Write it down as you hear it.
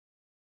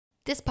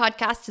This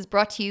podcast is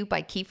brought to you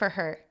by Caoimhe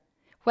Hartley.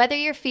 Whether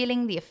you're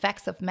feeling the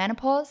effects of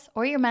menopause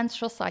or your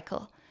menstrual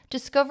cycle,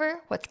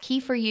 discover what's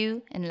key for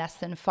you in less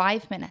than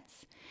 5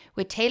 minutes.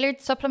 With tailored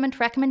supplement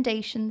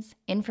recommendations,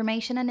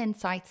 information and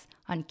insights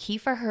on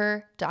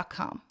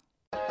caoimhehartley.com.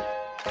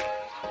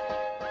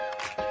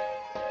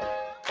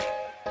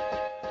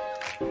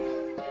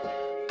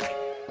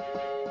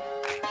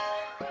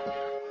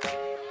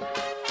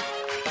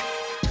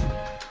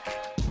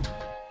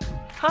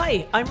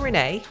 Hi, I'm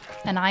Renee.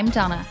 And I'm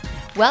Donna.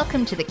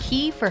 Welcome to the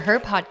Caoimhe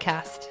Hartley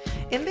podcast.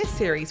 In this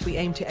series, we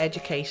aim to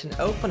educate and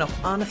open up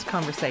honest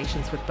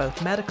conversations with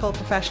both medical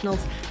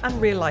professionals and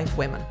real-life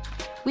women.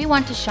 We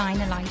want to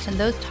shine a light on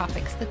those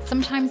topics that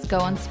sometimes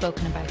go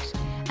unspoken about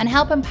and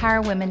help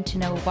empower women to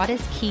know what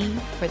is key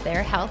for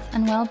their health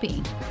and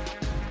well-being.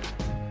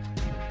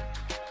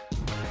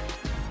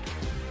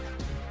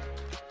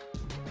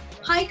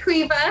 Hi,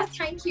 Caoimhe.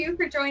 Thank you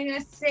for joining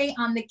us today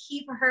on the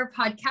Caoimhe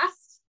Hartley podcast.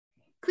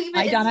 Caoimhe,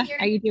 hi Donna, how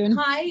are you doing?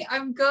 Hi,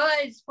 I'm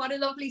good. What a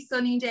lovely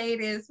sunny day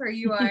it is where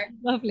you are.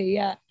 Lovely,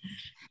 yeah.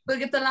 We'll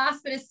get the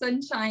last bit of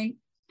sunshine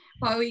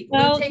while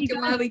we'll take it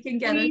while we can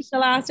get it. The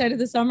last out of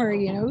the summer,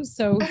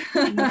 so.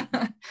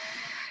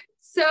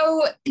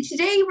 So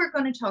today we're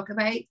going to talk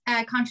about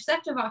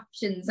contraceptive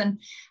options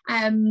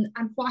and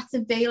what's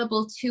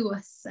available to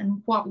us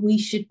and what we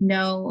should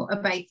know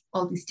about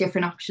all these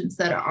different options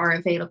that are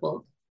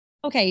available.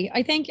 Okay,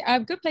 I think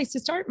a good place to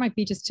start might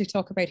be just to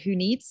talk about who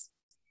needs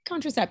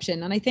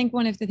contraception. And I think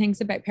one of the things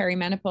about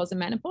perimenopause and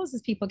menopause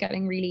is people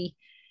getting really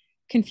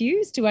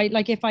confused. If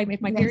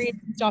my period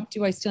stopped,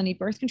 do I still need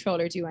birth control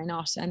or do I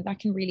not? And that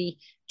can really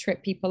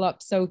trip people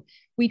up. So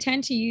we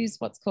tend to use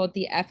what's called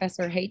the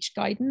FSRH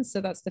guidance.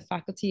 So that's the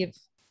Faculty of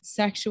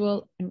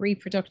Sexual and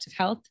Reproductive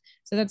Health.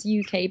 So that's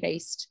UK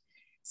based.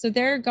 So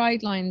their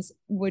guidelines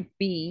would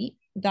be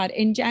that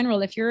in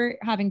general, if you're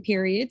having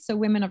periods, so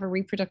women of a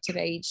reproductive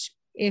age,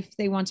 if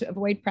they want to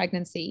avoid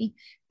pregnancy,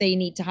 they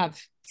need to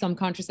have some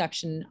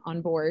contraception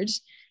on board.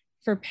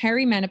 For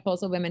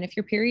perimenopausal women, if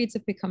your periods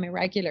have become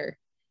irregular,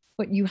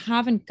 but you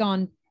haven't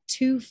gone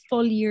 2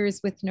 full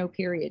years with no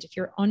period, if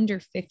you're under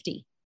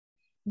 50,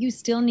 you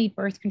still need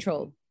birth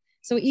control.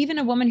 So even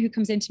a woman who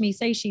comes into me,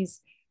 say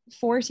she's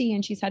 40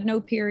 and she's had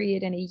no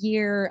period in a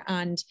year,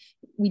 and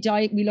we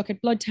look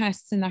at blood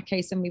tests in that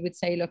case, and we would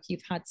say, look,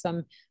 you've had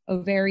some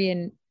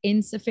ovarian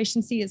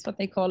insufficiency is what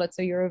they call it.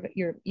 So your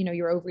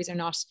ovaries are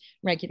not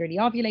regularly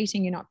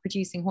ovulating, you're not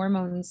producing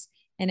hormones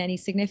in any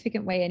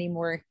significant way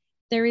anymore.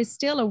 There is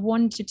still a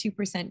 1 to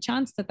 2%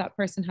 chance that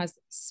person has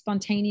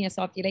spontaneous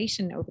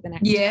ovulation over the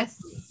next yes.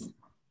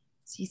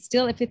 So you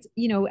still, if it's,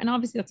 and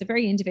obviously that's a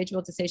very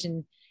individual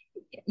decision.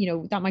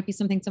 That might be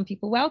something some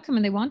people welcome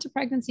and they want a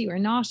pregnancy or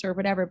not or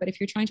whatever. But if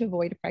you're trying to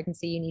avoid a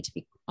pregnancy, you need to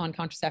be on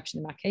contraception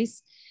in that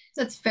case.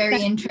 That's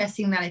very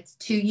interesting that it's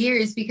 2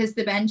 years, because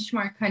the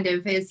benchmark kind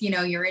of is,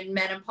 you're in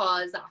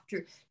menopause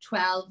after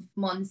 12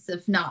 months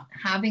of not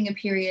having a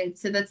period.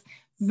 So that's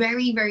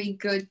very, very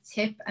good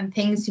tip and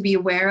things to be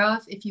aware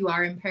of. If you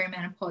are in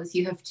perimenopause,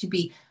 you have to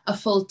be a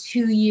full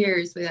 2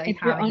 years without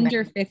if you're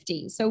under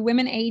 50. So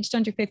women aged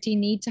under 50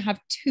 need to have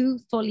 2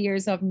 full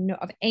years of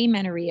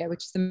amenorrhea,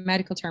 which is the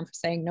medical term for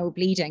saying no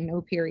bleeding,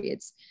 no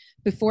periods,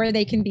 before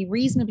they can be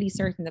reasonably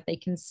certain that they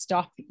can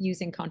stop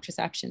using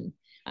contraception.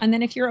 And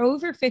then if you're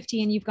over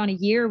 50 and you've gone a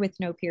year with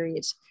no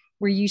period,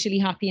 we're usually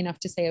happy enough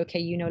to say, okay,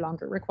 you no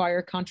longer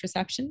require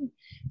contraception.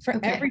 For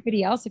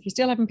everybody else, if you're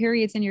still having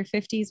periods in your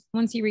 50s,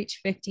 once you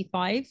reach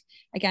 55,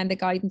 again, the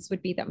guidance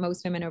would be that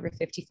most women over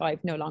 55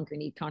 no longer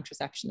need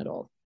contraception at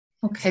all.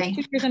 Okay.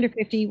 So 2 years under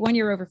 50, 1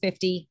 year over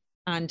 50,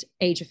 and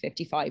age of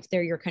 55.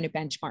 They're your kind of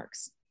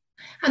benchmarks.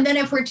 And then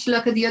if we're to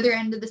look at the other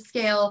end of the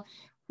scale,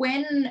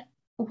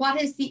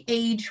 what is the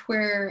age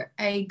where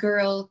a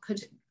girl could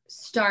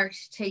start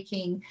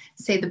taking,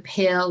 say, the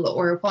pill,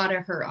 or what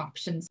are her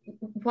options?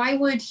 Why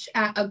would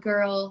a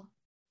girl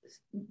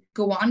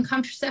go on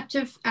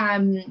contraceptive?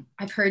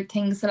 I've heard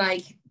things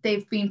like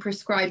they've been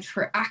prescribed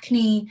for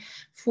acne,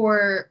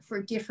 for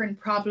different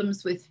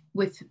problems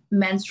with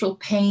menstrual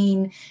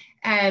pain.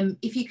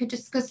 If you could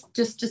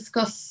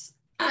discuss,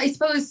 I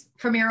suppose,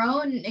 from your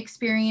own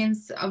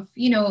experience of,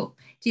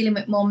 dealing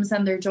with mums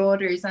and their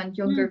daughters and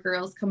younger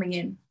girls coming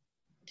in.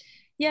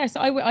 Yes,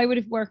 I would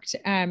have worked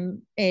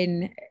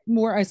in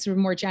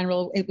more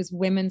general, it was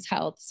women's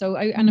health. So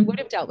I would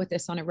have dealt with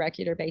this on a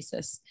regular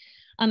basis.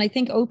 And I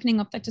think opening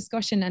up that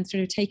discussion and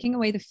sort of taking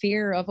away the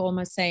fear of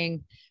almost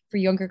saying for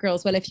younger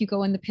girls, well, if you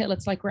go on the pill,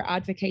 it's like we're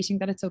advocating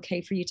that it's okay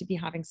for you to be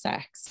having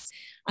sex.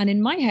 And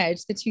in my head,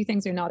 the two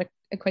things are not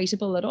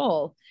equatable at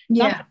all.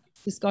 Yeah.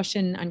 That's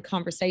discussion and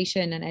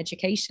conversation and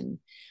education.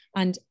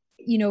 And,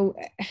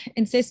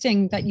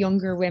 insisting that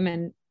younger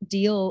women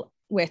deal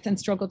with and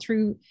struggle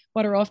through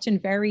what are often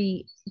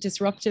very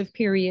disruptive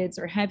periods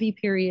or heavy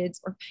periods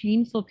or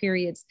painful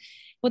periods.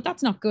 But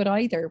that's not good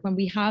either when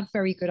we have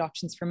very good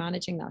options for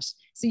managing that.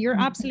 So you're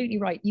absolutely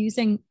right.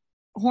 Using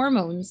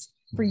hormones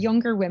for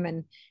younger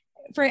women,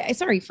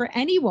 for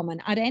any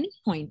woman at any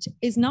point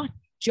is not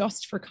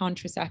just for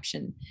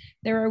contraception.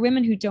 There are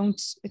women who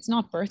don't, it's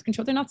not birth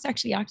control, they're not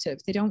sexually active,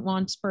 they don't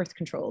want birth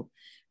control,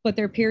 but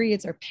their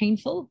periods are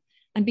painful.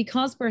 And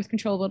because birth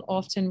control will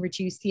often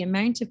reduce the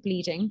amount of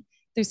bleeding,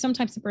 there's some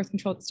types of birth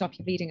control that stop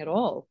you bleeding at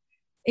all.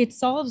 It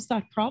solves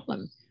that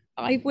problem.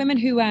 I have women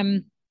who,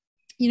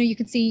 you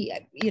can see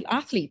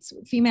athletes,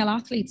 female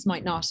athletes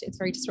might not. It's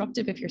very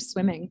disruptive if you're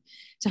swimming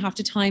to have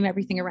to time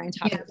everything around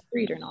having a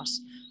period or not.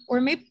 Or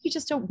maybe you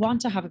just don't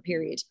want to have a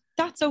period.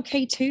 That's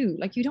okay too.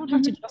 Like, you don't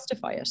have to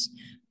justify it.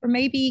 Or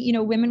maybe,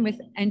 women with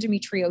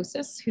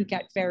endometriosis who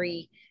get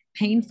very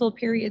painful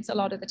periods a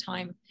lot of the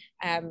time,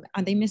 and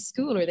they miss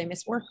school or they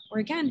miss work, or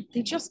again,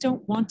 they just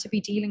don't want to be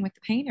dealing with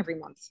the pain every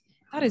month.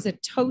 That is a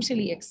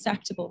totally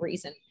acceptable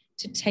reason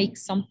to take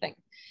something.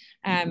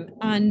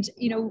 And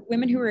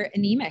women who are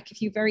anemic,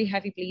 if you have very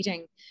heavy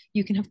bleeding,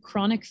 you can have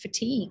chronic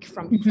fatigue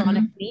from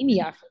chronic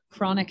anemia, from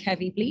chronic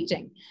heavy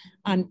bleeding,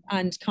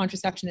 and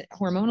contraception,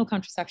 hormonal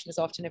contraception, is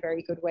often a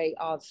very good way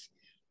of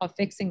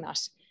fixing that.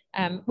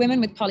 Women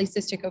with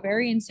polycystic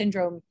ovarian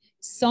syndrome,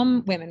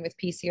 some women with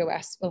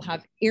PCOS will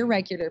have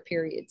irregular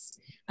periods,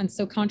 and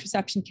so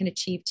contraception can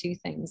achieve two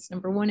things.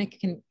 Number one, it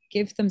can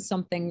give them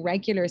something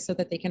regular so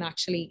that they can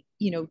actually,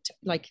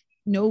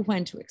 know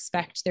when to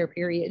expect their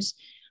period.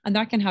 And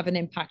that can have an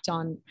impact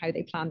on how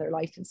they plan their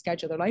life and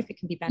schedule their life. It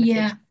can be beneficial.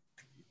 Yeah.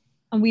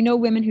 And we know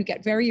women who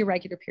get very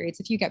irregular periods,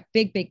 if you get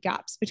big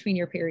gaps between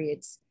your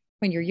periods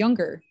when you're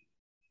younger,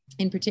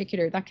 in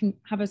particular, that can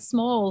have a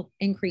small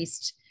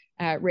increased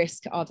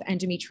risk of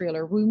endometrial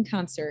or womb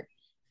cancer.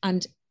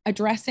 And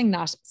addressing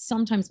that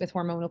sometimes with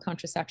hormonal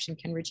contraception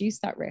can reduce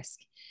that risk.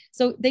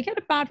 So they get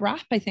a bad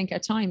rap, I think,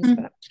 at times,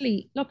 but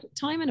actually, look,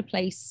 time and a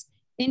place,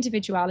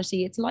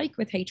 individuality, it's like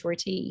with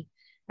HRT.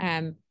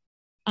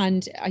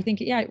 And I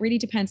think, it really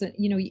depends on,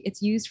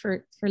 it's used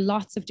for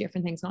lots of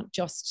different things, not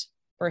just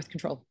birth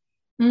control.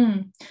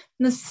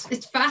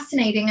 It's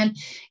fascinating. And,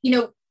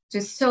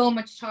 there's so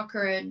much talk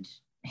around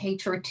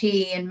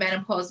HRT and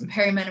menopause and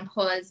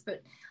perimenopause,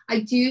 but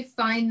I do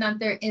find that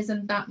there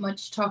isn't that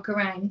much talk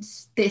around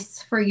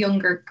this for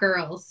younger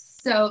girls.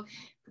 So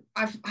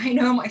I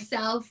know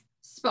myself,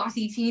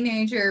 spotty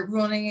teenager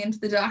running into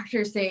the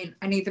doctor saying,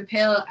 I need the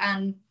pill,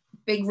 and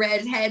big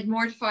red head,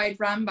 mortified,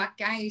 ran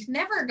back out,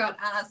 never got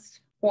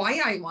asked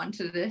why I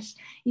wanted it,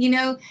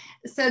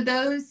 so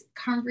those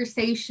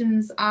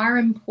conversations are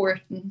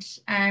important,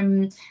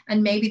 and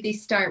maybe they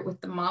start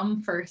with the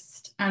mom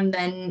first, and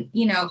then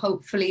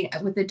hopefully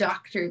with a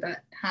doctor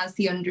that has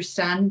the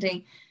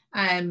understanding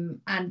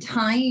and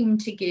time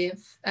to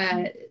give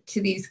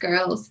to these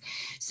girls.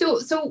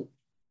 So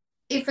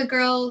if a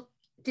girl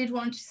did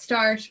want to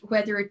start,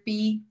 whether it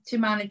be to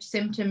manage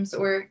symptoms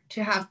or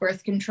to have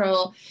birth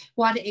control,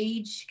 what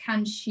age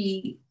can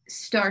she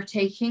start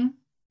taking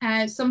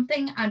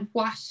something, and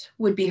what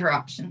would be her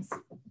options?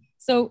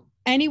 So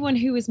anyone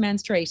who is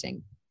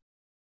menstruating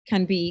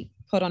can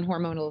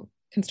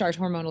start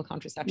hormonal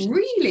contraception.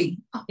 Really?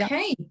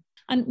 Okay. Yeah.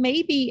 And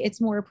maybe it's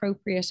more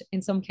appropriate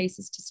in some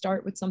cases to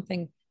start with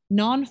something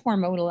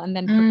non-hormonal and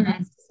then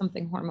progress to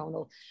something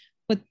hormonal.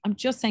 But I'm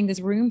just saying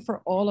there's room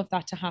for all of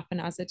that to happen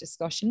as a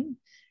discussion.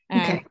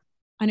 Okay.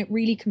 And it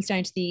really comes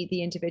down to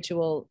the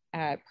individual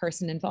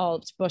person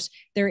involved. But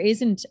there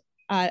isn't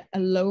a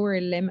lower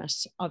limit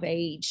of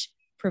age,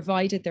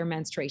 provided they're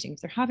menstruating. If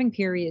they're having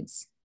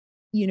periods,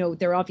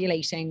 they're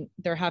ovulating,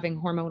 they're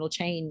having hormonal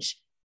change,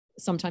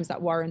 sometimes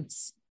that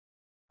warrants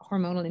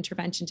hormonal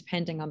intervention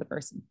depending on the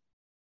person.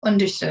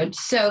 Understood.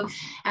 So,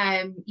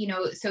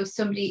 so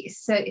somebody,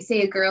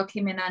 say a girl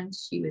came in and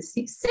she was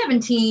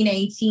 17,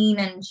 18,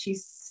 and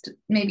she's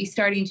maybe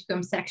starting to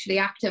become sexually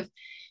active.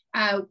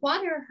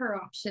 What are her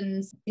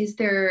options? Is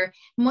there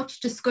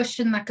much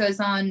discussion that goes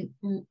on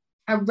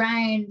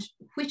around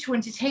which one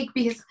to take?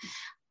 Because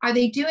are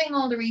they doing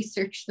all the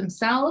research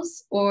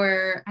themselves,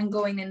 and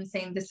going in and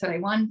saying, this is what I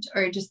want,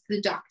 or just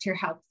the doctor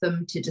help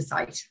them to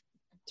decide?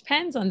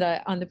 Depends on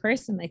the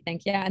person, I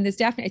think. Yeah. And there's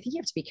definitely, I think you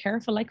have to be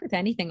careful, like with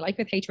anything, like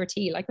with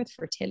HRT, like with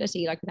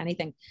fertility, like with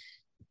anything.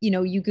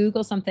 You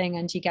Google something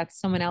and you get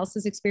someone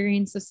else's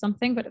experience of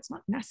something, but it's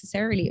not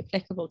necessarily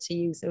applicable to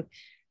you. So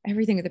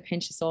everything with a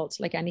pinch of salt,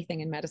 like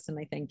anything in medicine,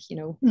 I think,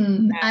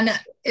 And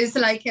it's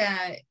like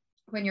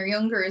when you're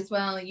younger as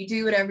well, you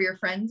do whatever your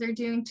friends are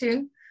doing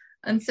too.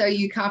 And so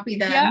you copy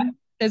them. Yeah,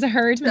 there's a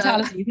herd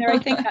mentality there. I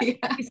think that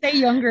if you say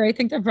younger, I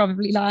think that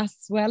probably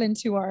lasts well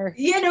into our...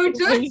 it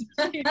does.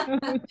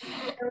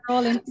 We're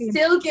all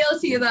still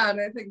guilty of that,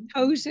 I think.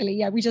 Totally,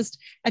 yeah. We just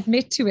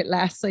admit to it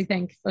less, I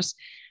think. But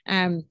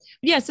so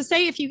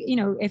say if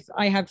if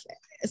I have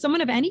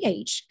someone of any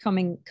age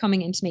coming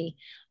into me,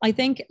 I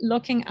think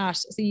looking at,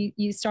 so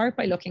you start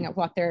by looking at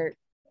what their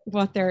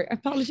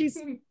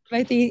apologies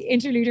about the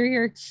interluder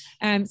here.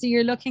 So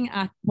you're looking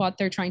at what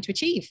they're trying to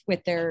achieve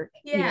with their,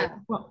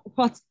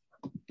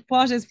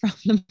 what is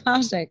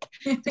problematic.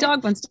 The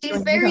dog wants to.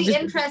 She's very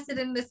interested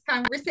in this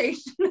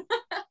conversation.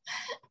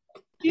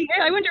 Yeah,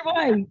 I wonder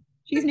why.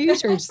 She's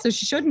neutered, so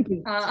she shouldn't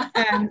be.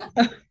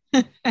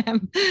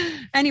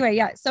 Anyway,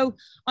 yeah. So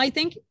I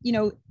think,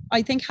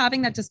 I think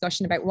having that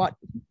discussion about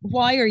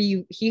why are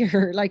you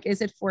here? Like,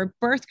 is it for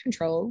birth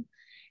control?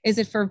 Is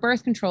it for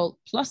birth control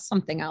plus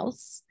something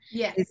else?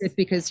 Yes. Is it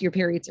because your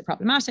periods are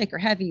problematic or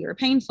heavy or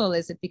painful?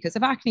 Is it because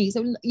of acne?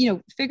 So,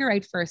 figure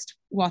out first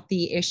what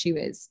the issue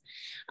is.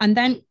 And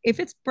then if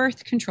it's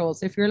birth control,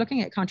 so if you're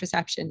looking at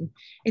contraception,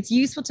 it's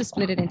useful to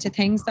split it into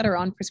things that are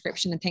on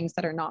prescription and things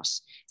that are not.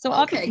 So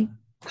obviously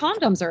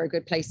condoms are a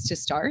good place to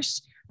start.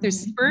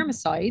 There's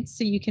spermicides,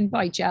 so you can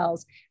buy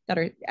gels that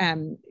are,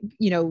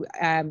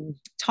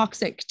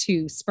 toxic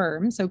to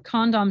sperm. So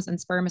condoms and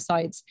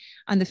spermicides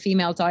and the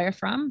female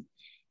diaphragm.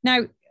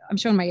 Now, I'm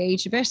showing my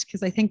age a bit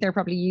because I think they're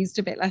probably used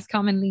a bit less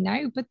commonly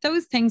now, but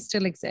those things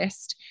still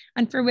exist.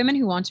 And for women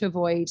who want to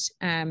avoid,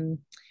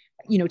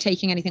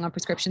 taking anything on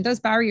prescription, those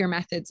barrier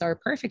methods are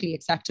perfectly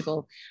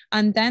acceptable.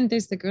 And then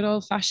there's the good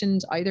old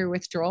fashioned either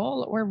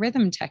withdrawal or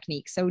rhythm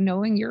technique. So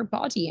knowing your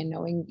body and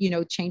knowing,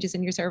 changes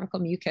in your cervical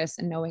mucus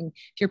and knowing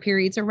if your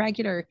periods are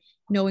regular,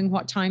 knowing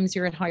what times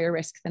you're at higher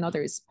risk than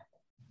others.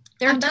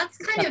 That's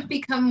kind of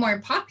become more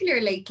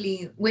popular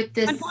lately with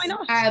this. And why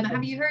not?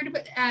 Have you heard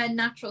about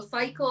Natural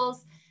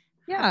Cycles?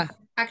 Yeah.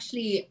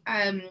 Actually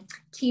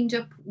teamed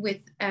up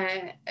with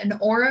an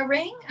Aura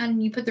ring,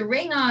 and you put the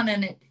ring on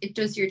and it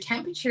does your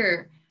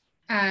temperature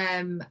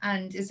and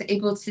is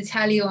able to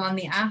tell you on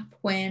the app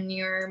when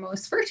you're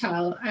most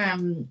fertile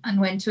and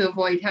when to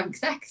avoid having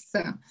sex.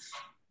 So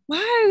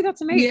wow,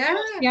 that's amazing.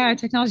 Yeah,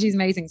 technology is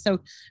amazing. So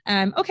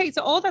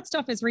so all that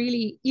stuff is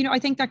really, I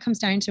think that comes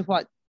down to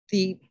what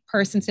the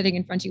person sitting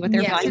in front of you, what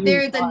their values so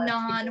they're the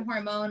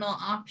non-hormonal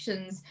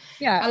options.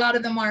 A lot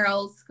of them are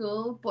old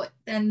school, but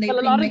then they a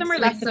lot of them are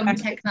with some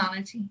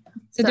technology.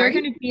 So they're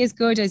going to be as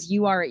good as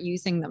you are at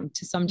using them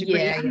to some degree.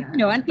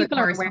 And people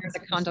are aware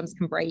that condoms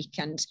can break,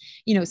 and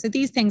so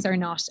these things are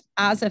not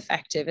as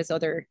effective as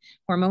other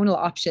hormonal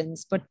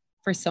options, but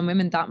for some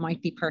women that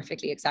might be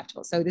perfectly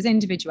acceptable. So there's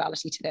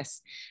individuality to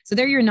this. So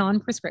they're your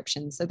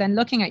non-prescriptions. So then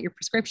looking at your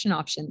prescription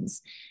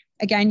options,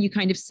 again, you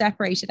kind of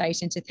separate it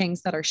out into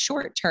things that are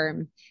short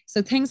term.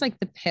 So things like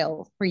the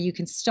pill, where you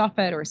can stop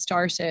it or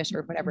start it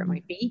or whatever it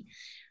might be,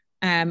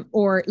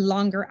 or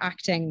longer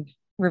acting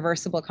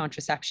reversible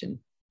contraception,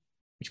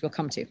 which we'll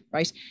come to,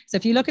 right? So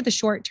if you look at the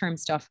short term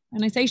stuff,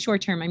 and I say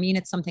short term, I mean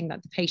it's something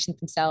that the patient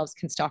themselves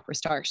can stop or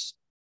start.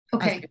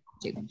 Okay.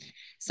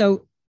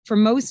 So for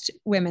most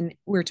women,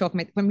 we're talking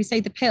about, when we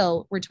say the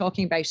pill, we're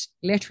talking about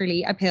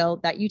literally a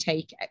pill that you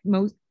take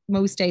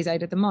most days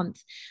out of the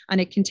month. And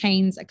it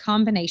contains a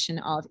combination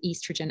of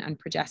estrogen and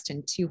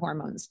progestin, 2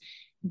 hormones,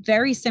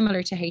 very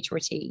similar to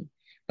HRT,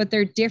 but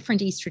they're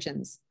different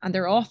estrogens and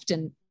they're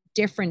often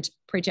different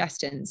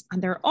progestins,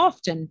 and they're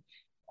often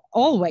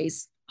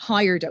always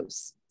higher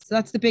dose. So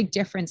that's the big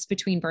difference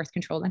between birth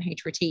control and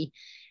HRT.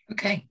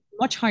 Okay.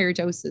 Much higher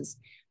doses.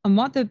 And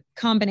what the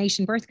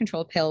combination birth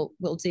control pill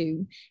will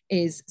do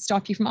is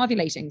stop you from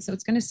ovulating. So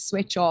it's going to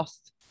switch off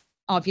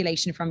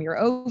ovulation from your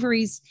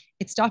ovaries.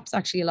 It stops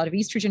actually a lot of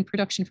estrogen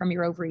production from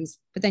your ovaries,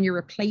 but then you're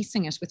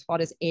replacing it with what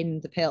is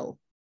in the pill.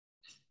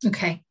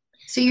 Okay.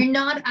 So you're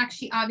not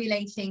actually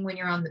ovulating when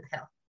you're on the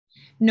pill?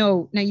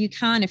 No. Now you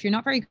can, if you're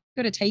not very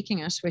good at taking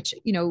it, which,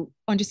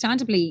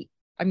 understandably,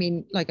 I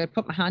mean, like I'd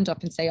put my hand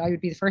up and say I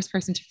would be the first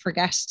person to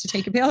forget to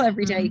take a pill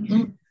every day.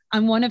 Mm-hmm.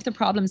 And one of the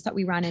problems that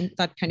we ran in,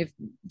 that kind of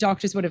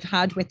doctors would have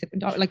had with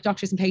like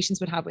doctors and patients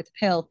would have with the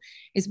pill,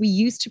 is we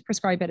used to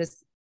prescribe it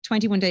as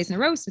 21 days in a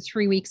row, so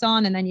 3 weeks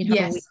on, and then you'd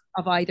have a week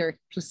of either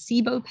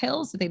placebo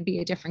pills, so they'd be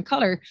a different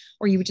color,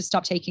 or you would just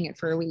stop taking it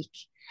for a week.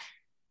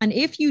 And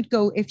if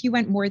you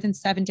went more than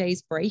 7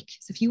 days break,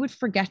 so if you would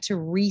forget to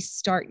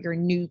restart your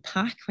new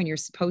pack when you're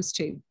supposed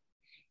to,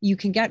 you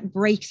can get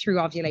breakthrough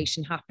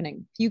ovulation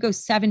happening. If you go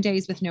 7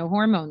 days with no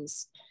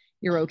hormones,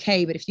 you're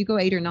okay. But if you go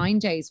 8 or 9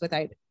 days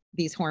without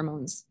these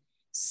hormones,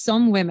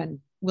 some women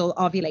will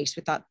ovulate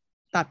with that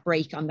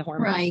break on the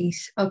hormone. Right.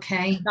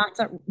 Okay.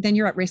 Then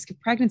you're at risk of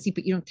pregnancy,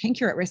 but you don't think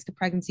you're at risk of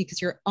pregnancy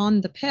because you're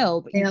on the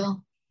pill. But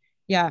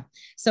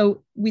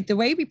So the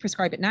way we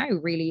prescribe it now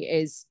really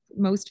is,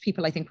 most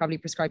people I think probably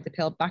prescribe the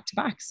pill back to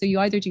back. So you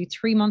either do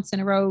 3 months in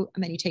a row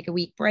and then you take a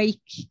week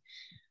break,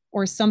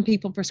 or some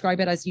people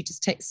prescribe it as you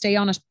just stay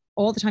on it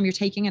all the time. You're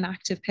taking an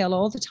active pill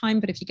all the time,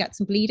 but if you get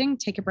some bleeding,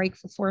 take a break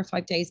for 4 or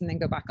 5 days and then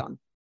go back on.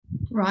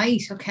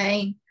 Right.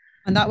 Okay.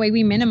 And that way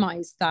we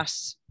minimize that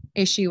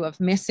issue of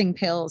missing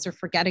pills or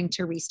forgetting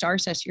to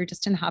restart it. You're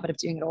just in the habit of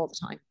doing it all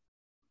the time.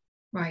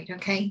 Right.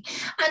 Okay.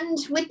 And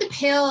with the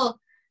pill,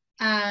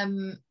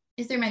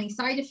 is there many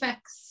side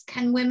effects?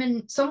 Can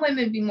some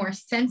women be more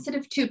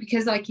sensitive to,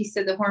 because like you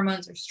said, the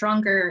hormones are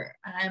stronger.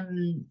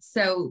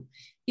 So,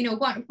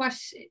 what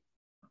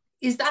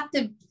is that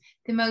the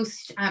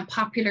most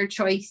popular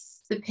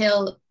choice, the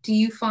pill, do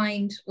you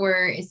find,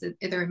 or is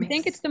there a mix? I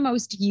think it's the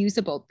most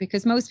usable,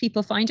 because most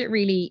people find it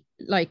really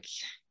like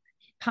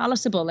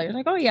palatable. They're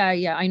like, oh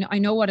yeah, I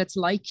know what it's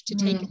like to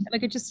take it.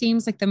 Like, it just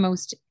seems like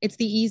it's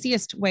the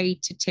easiest way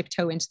to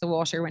tiptoe into the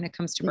water when it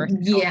comes to birth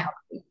control. Yeah.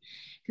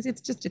 Because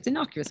it's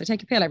innocuous. I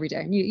take a pill every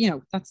day, and you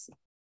know that's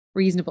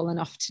reasonable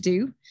enough to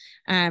do.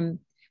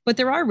 But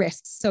there are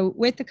risks. So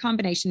with the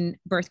combination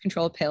birth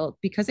control pill,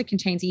 because it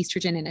contains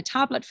estrogen in a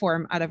tablet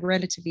form at a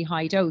relatively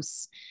high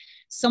dose,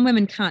 some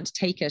women can't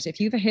take it. If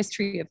you have a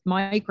history of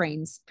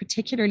migraines,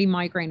 particularly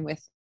migraine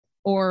with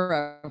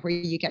aura, where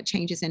you get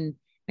changes in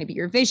maybe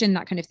your vision,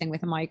 that kind of thing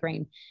with a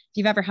migraine. If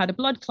you've ever had a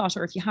blood clot,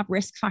 or if you have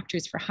risk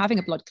factors for having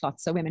a blood clot,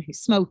 so women who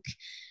smoke,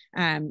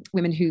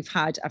 women who've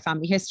had a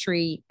family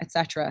history,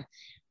 etc.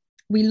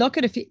 We look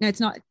at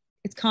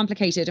it's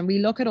complicated, and we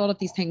look at all of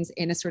these things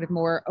in a sort of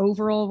more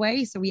overall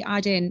way. So we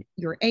add in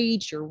your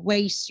age, your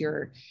weight,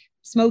 your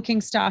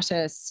smoking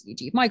status,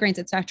 do you have migraines,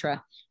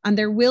 etc. And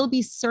there will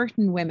be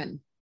certain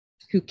women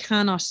who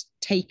cannot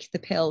take the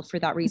pill for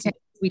that reason. Okay.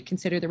 We'd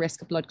consider the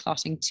risk of blood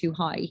clotting too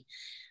high.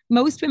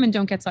 Most women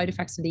don't get side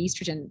effects from the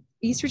estrogen.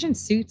 Estrogen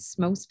suits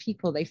most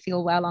people. They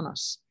feel well on it.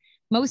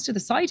 Most of the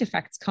side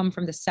effects come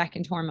from the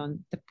second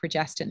hormone, the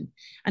progestin.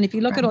 And if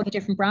you look at all the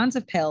different brands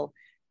of pill,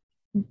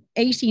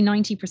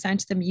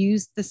 80-90% of them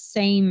use the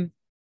same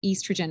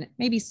estrogen,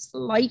 maybe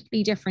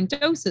slightly different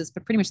doses,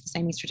 but pretty much the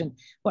same estrogen.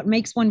 What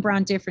makes one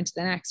brand different to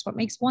the next, what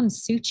makes one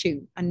suit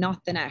you and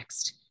not the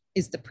next,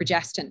 is the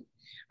progestin.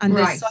 And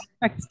the side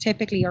effects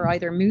typically are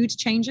either mood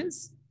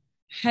changes,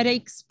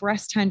 headaches,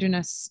 breast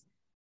tenderness,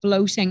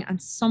 bloating,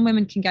 and some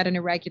women can get an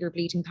irregular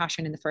bleeding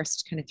pattern in the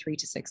first kind of 3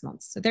 to 6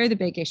 months. So they're the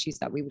big issues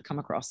that we would come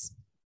across.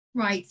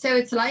 Right. So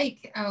it's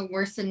like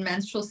worsened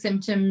menstrual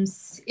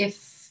symptoms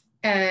if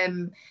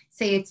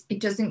say it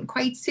doesn't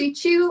quite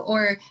suit you,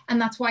 and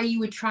that's why you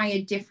would try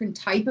a different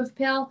type of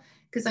pill.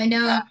 Because I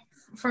know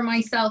for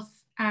myself,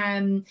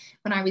 when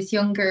I was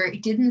younger,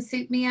 it didn't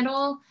suit me at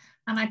all.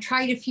 And I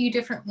tried a few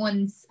different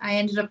ones. I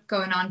ended up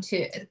going on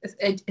to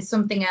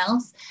something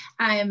else.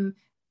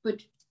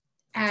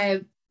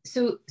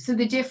 So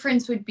the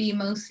difference would be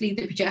mostly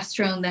the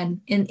progesterone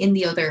then in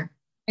the other.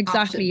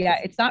 Exactly. options. Yeah.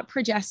 It's that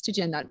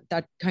progestogen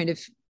that kind of,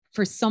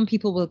 for some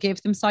people, will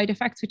give them side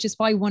effects, which is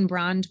why one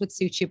brand would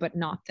suit you, but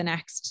not the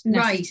next.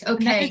 Right.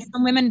 Okay.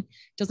 Some women,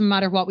 doesn't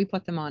matter what we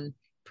put them on,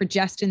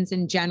 progestins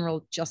in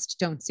general just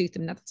don't suit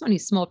them. Now, that's only a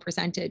small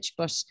percentage,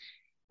 but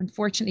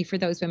unfortunately for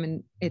those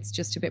women, it's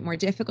just a bit more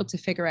difficult to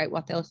figure out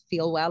what they'll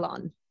feel well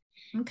on.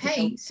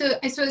 Okay. So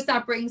I suppose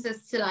that brings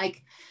us to,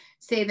 like,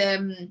 say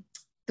the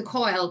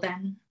coil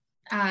then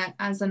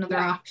as another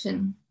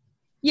option.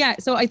 Yeah.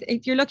 So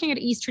if you're looking at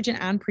estrogen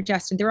and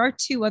progestin, there are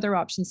two other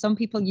options. Some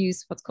people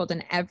use what's called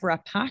an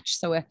Evra patch.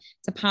 So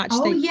it's a patch.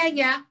 Oh,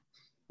 yeah.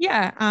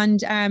 Yeah.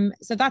 And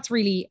so that's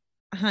really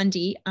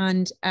handy.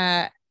 And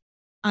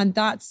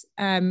that's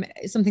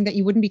something that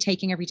you wouldn't be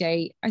taking every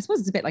day. I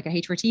suppose it's a bit like a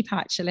HRT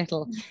patch, a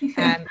little.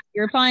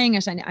 You're applying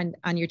it and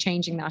you're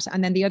changing that.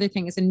 And then the other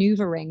thing is a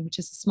Nuva ring, which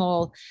is a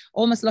small,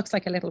 almost looks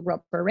like a little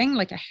rubber ring,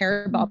 like a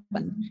hair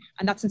bobbin.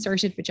 And that's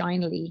inserted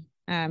vaginally.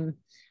 And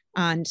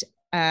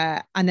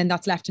then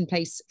that's left in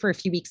place for a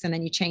few weeks, and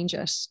then you change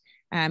it.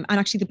 And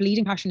actually the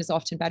bleeding pattern is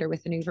often better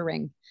with the Nuva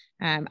ring.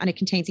 And it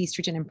contains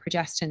estrogen and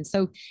progestin.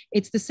 So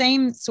it's the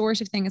same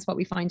sort of thing as what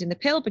we find in the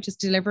pill, but just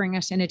delivering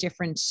it in a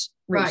different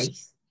route.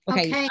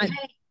 Right. Okay.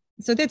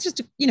 So that's just,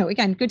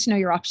 again, good to know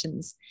your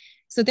options.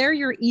 So they're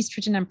your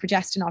estrogen and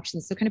progestin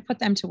options. So kind of put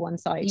them to one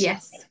side.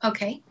 Yes.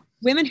 Okay.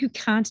 Women who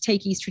can't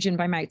take estrogen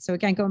by mouth. So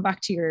again, going back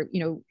to your,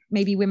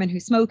 maybe women who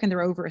smoke and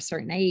they're over a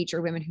certain age,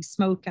 or women who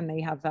smoke and they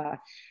have a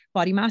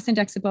body mass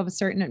index above a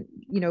certain,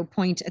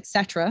 point,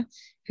 etc.,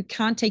 who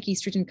can't take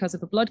estrogen because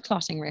of a blood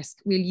clotting risk,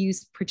 we'll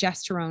use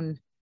progesterone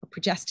or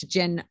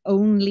progestogen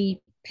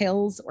only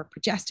pills or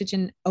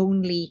progestogen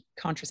only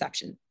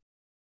contraception.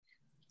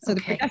 So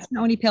the progestin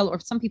only pill, or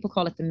some people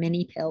call it the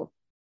mini pill.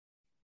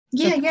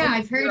 Yeah,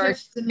 I've heard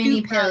of the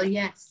mini pill,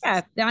 yes.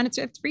 Yeah, and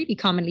it's really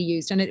commonly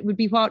used, and it would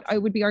be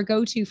our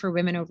go-to for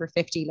women over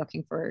 50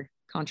 looking for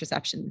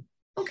contraception.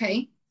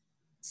 Okay.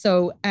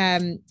 So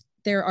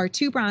there are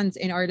two brands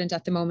in Ireland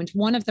at the moment.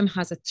 One of them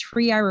has a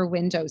 3-hour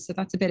window, so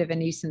that's a bit of a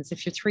nuisance.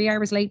 If you're 3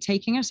 hours late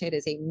taking it, it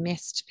is a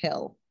missed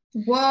pill.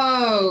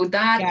 Whoa,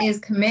 that is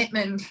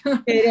commitment.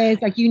 It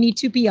is, like, you need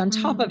to be on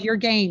top of your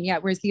game. Yeah.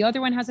 Whereas the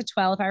other one has a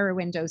 12-hour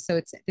window.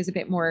 So there's a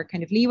bit more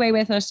kind of leeway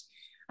with it.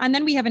 And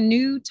then we have a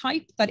new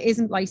type that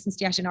isn't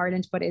licensed yet in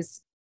Ireland, but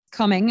is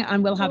coming,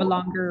 and will have a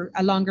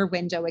longer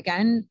window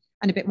again,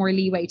 and a bit more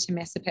leeway to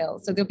miss a pill.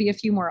 So there'll be a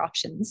few more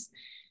options.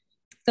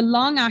 The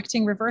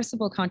long-acting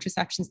reversible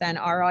contraceptions then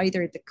are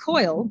either the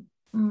coil,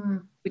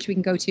 which we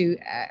can go through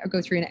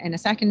in a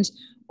second,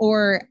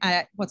 or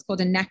what's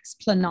called a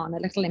Nexplanon,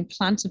 a little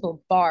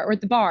implantable bar, or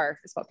the bar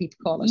is what people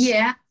call it.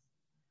 Yeah.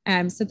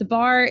 So the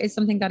bar is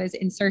something that is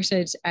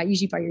inserted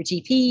usually by your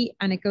GP,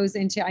 and it goes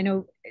into, I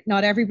know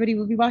not everybody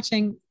will be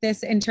watching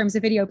this in terms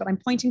of video, but I'm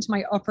pointing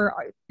to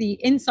the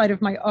inside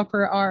of my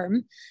upper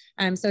arm.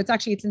 So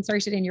it's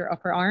inserted in your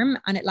upper arm,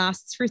 and it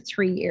lasts for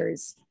 3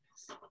 years.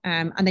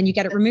 And then you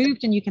get it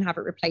removed, and you can have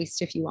it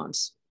replaced if you want.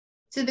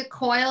 So the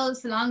coil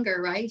is longer,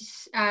 right?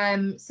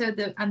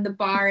 The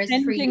bar is 3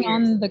 years. Depending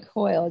on the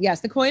coil.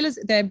 Yes,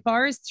 the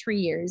bar is 3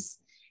 years.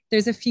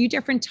 There's a few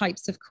different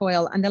types of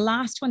coil. And the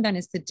last one then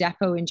is the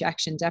Depo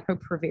injection,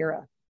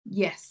 Depo-Provera.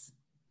 Yes.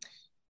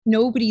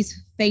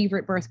 nobody's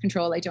favorite birth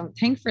control, I don't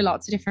think, for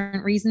lots of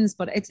different reasons,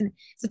 but it's an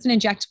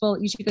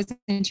injectable, usually goes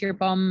into your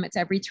bum. It's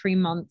every 3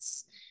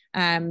 months.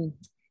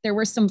 There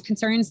were some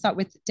concerns that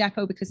with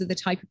Depo, because of the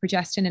type of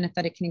progestin in it,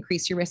 that it can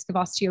increase your risk of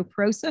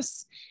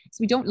osteoporosis. So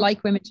we don't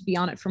like women to be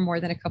on it for more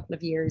than a couple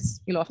of years.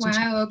 You'll often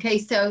wow. Okay.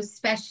 So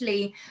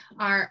especially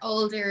our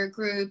older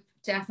group,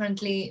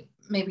 definitely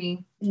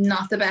maybe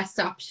not the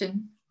best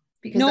option,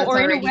 because no, that's or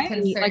in a already way,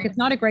 concerned. like it's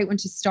not a great one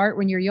to start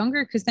when you're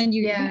younger, because then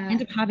you Yeah.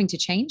 end up having to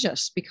change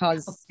it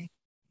because Okay.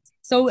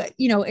 so,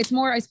 you know, it's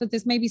more, I suppose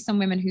there's maybe some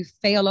women who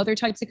fail other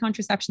types of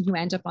contraception who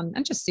end up on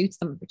and just suits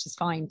them, which is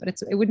fine, but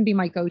it wouldn't be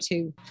my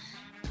go-to.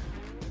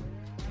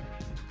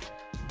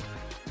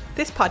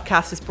 This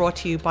podcast is brought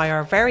to you by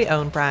our very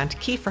own brand,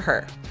 Caoimhe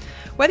Her.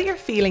 Whether you're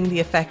feeling the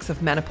effects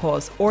of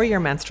menopause or your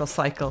menstrual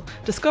cycle,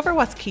 discover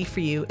what's key for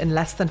you in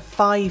less than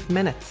 5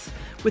 minutes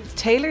with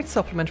tailored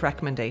supplement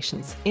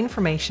recommendations,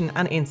 information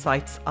and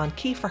insights on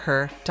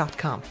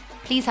caoimheher.com.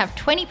 Please have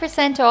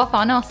 20% off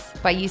on us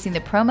by using the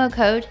promo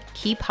code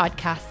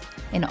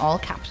KEYPODCAST in all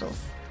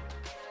capitals.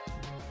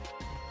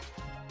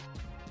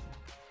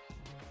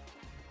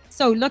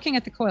 So looking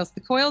at the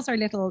coils are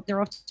little,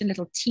 they're often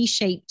little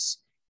T-shaped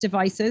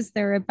devices.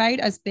 They're about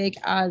as big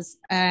as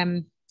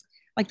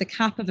like the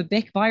cap of a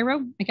Bic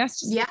biro, I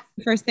guess. Just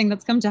the first thing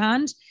that's come to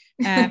hand.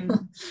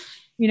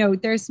 You know,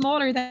 they're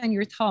smaller than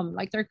your thumb,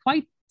 like they're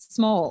quite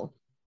small,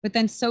 but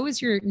then so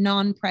is your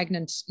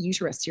non-pregnant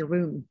uterus, your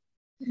womb.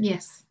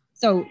 Yes.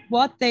 So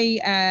what they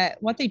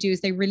do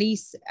is they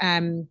release,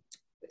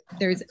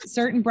 there's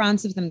certain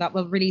brands of them that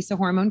will release a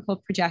hormone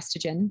called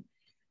progestogen.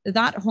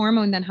 That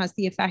hormone then has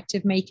the effect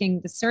of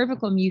making the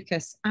cervical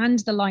mucus and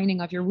the lining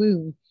of your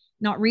womb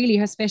not really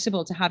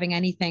hospitable to having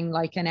anything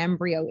like an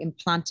embryo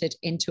implanted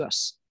into it.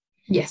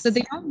 Yes. So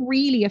they don't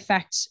really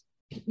affect,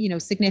 you know,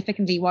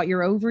 significantly what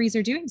your ovaries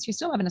are doing. So you're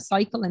still having a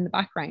cycle in the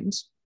background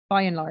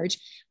by and large,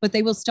 but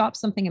they will stop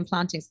something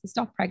implanting. So they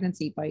stop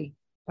pregnancy by,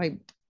 you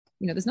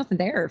know, there's nothing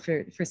there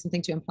for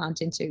something to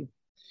implant into.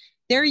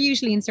 They're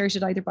usually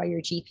inserted either by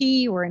your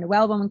GP or in a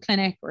well-woman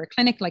clinic or a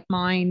clinic like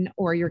mine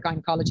or your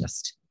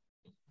gynecologist.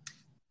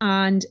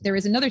 And there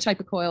is another type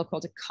of coil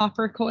called a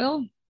copper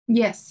coil.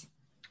 Yes.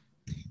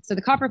 So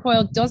the copper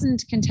coil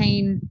doesn't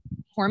contain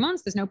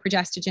hormones. There's no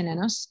progestogen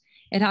in it.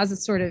 It has a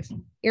sort of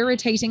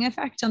irritating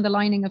effect on the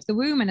lining of the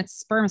womb, and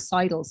it's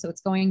spermicidal. So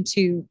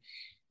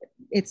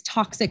it's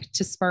toxic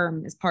to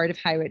sperm as part of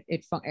how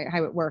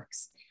it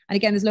works. And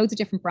again, there's loads of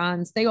different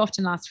brands. They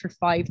often last for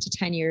 5 to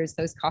 10 years,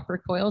 those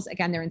copper coils.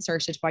 Again, they're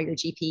inserted by your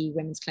GP,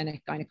 women's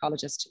clinic,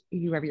 gynecologist,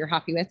 whoever you're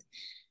happy with.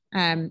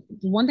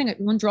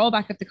 One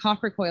drawback of the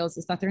copper coils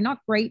is that they're not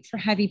great for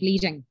heavy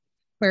bleeding,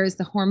 whereas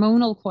the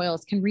hormonal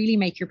coils can really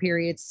make your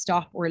periods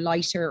stop or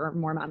lighter or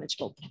more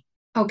manageable.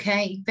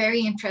 Okay,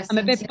 very interesting.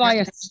 I'm a bit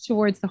biased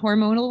towards the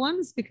hormonal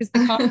ones because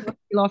the copper,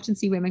 you'll often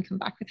see women come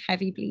back with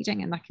heavy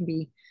bleeding, and that can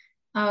be...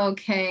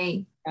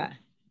 Okay. Yeah.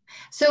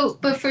 So,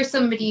 but for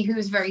somebody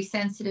who's very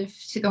sensitive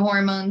to the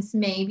hormones,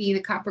 maybe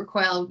the copper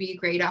coil would be a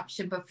great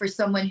option. But for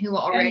someone who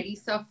already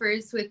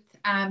suffers with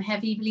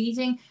heavy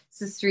bleeding, it's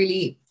just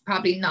really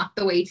probably not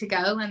the way to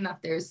go, and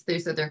that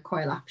there's other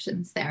coil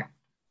options there.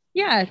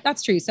 Yeah,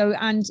 that's true. So,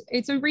 and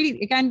it's a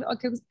really, again,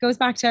 it goes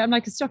back to, I'm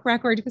like a stuck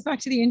record, it goes back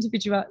to the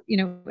individual, you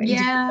know,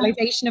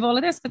 individualization of all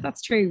of this, but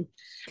that's true.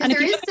 And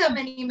there is so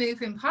many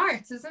moving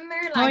parts, isn't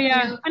there? Like, you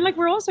know, and like,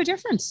 we're all so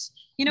different,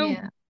 you know,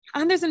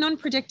 and there's an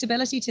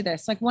unpredictability to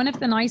this. Like, one of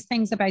the nice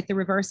things about the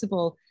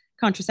reversible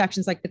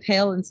contraceptions, like the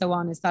pill and so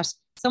on, is that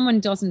someone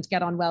doesn't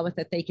get on well with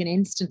it, they can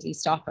instantly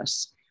stop it.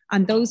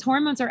 And those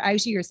hormones are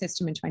out of your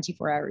system in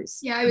 24 hours.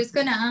 Yeah, I was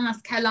going to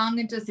ask, how long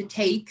does it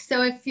take?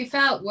 So if you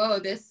felt, whoa,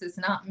 this is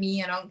not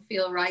me, I don't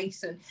feel right.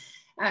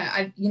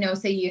 And, you know,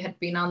 say you had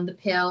been on the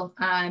pill.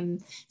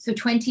 So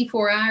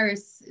 24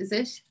 hours, is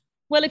it?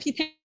 Well, if you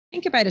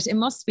think about it, it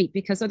must be,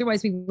 because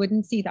otherwise we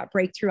wouldn't see that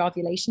breakthrough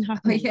ovulation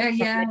happening. Oh,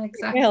 yeah,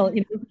 exactly. Pill,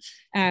 you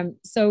know?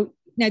 So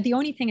now the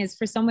only thing is,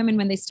 for some women,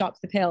 when they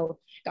stop the pill,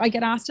 I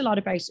get asked a lot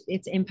about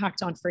its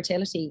impact on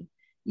fertility.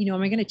 You know,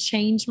 am I going to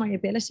change my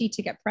ability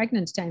to get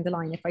pregnant down the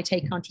line if I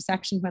take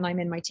contraception when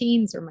I'm in my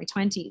teens or my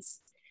 20s?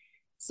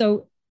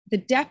 So the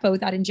Depo,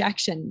 that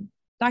injection,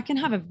 that can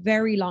have a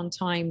very long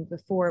time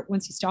before,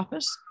 once you stop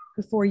it,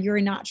 before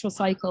your natural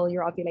cycle,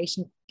 your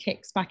ovulation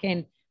kicks back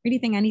in. Really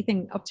think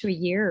anything up to a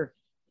year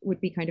would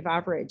be kind of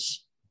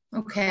average.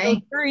 Okay. So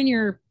if you're in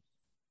your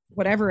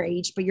whatever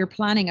age, but you're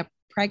planning a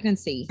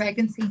pregnancy,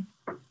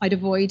 I'd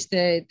avoid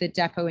the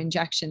Depo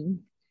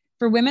injection.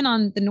 For women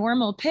on the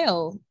normal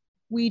pill,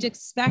 we'd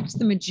expect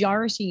the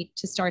majority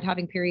to start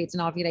having periods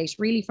and ovulate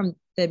really from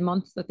the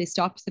month that they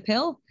stopped the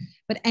pill.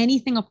 But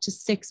anything up to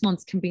 6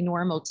 months can be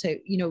normal to,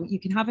 you know, you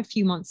can have a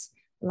few months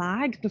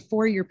lag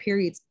before your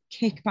periods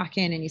kick back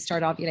in and you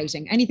start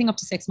ovulating. Anything up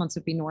to 6 months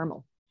would be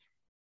normal.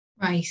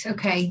 Right.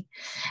 Okay.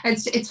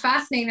 It's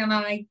fascinating. And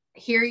I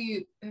hear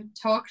you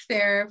talked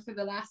there for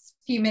the last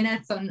few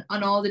minutes on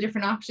all the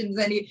different options.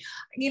 And,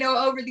 you know,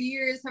 over the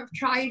years, I've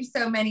tried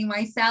so many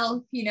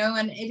myself, you know,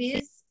 and it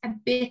is a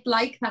bit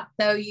like that,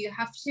 though. You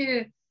have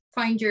to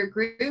find your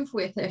groove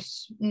with it.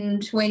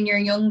 And when you're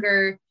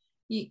younger,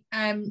 you,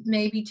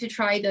 maybe to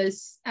try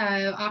those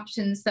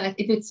options that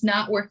if it's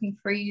not working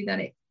for you, that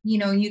it, you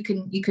know, you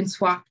can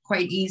swap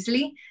quite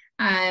easily,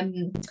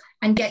 and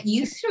get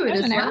used to it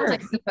as well, I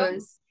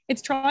suppose.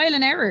 It's trial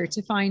and error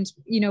to find,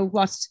 you know,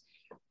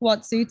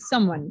 what suits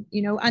someone,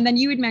 you know. And then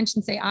you had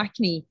mentioned, say,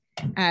 acne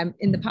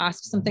in the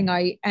past, something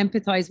I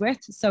empathize with.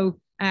 So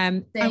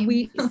and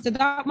so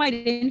that might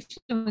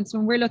influence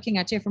when we're looking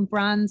at different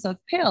brands of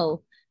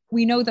pill.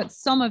 We know that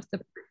some of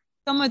the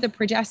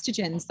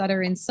progestogens that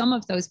are in some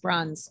of those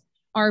brands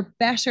are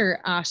better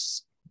at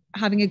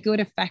having a good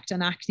effect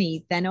on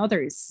acne than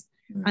others.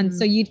 Mm-hmm. And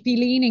so you'd be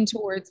leaning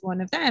towards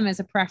one of them as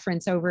a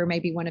preference over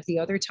maybe one of the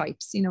other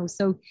types, you know.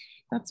 So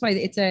that's why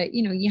it's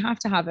you know, you have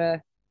to have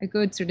a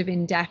good sort of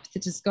in-depth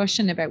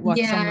discussion about what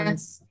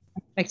someone's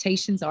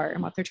expectations are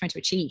and what they're trying to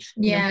achieve.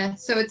 Yeah.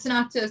 So it's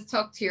not just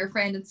talk to your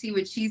friend and see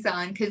what she's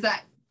on, because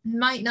that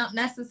might not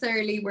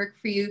necessarily work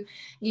for you.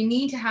 You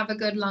need to have a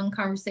good long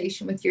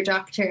conversation with your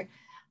doctor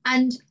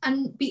and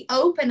be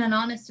open and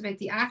honest about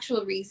the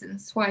actual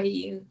reasons why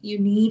you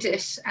need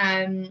it,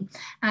 and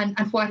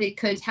what it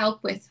could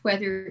help with,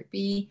 whether it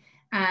be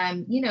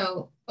you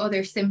know,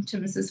 other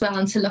symptoms as well,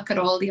 and to look at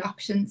all the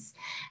options.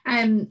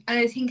 And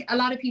I think a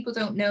lot of people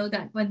don't know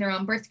that when they're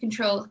on birth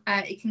control,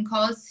 it can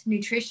cause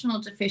nutritional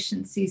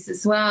deficiencies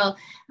as well.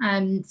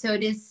 So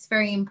it is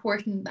very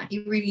important that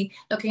you're really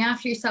looking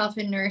after yourself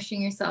and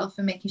nourishing yourself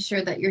and making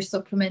sure that you're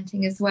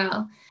supplementing as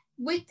well.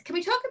 Can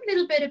we talk a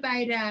little bit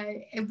about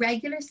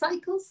irregular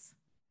cycles?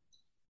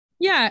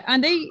 Yeah,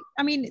 and they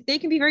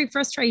can be very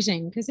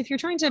frustrating, because if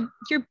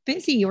you're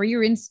busy, or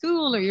you're in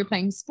school, or you're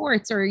playing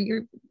sports, or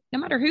no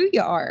matter who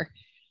you are,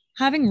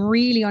 having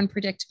really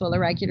unpredictable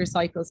irregular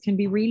cycles can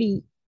be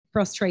really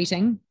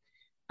frustrating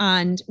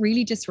and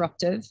really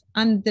disruptive.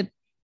 And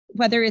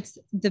whether it's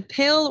the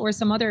pill or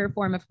some other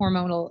form of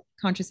hormonal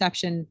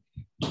contraception,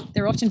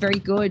 they're often very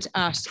good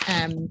at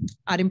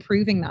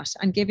improving that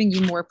and giving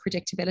you more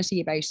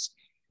predictability about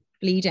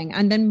bleeding.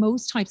 And then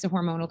most types of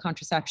hormonal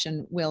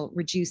contraception will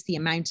reduce the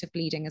amount of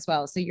bleeding as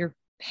well. So your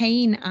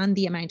pain and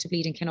the amount of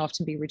bleeding can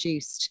often be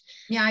reduced.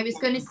 Yeah, I was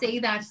going to say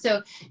that.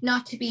 So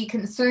not to be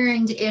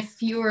concerned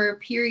if your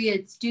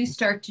periods do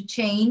start to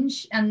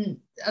change, and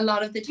a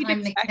lot of the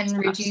time they can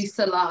reduce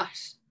a lot.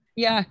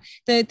 Yeah,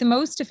 the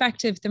most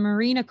effective, the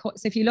Mirena,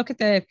 so if you look at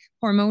the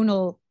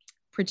hormonal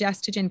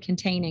progestogen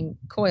containing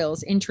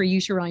coils,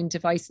 intrauterine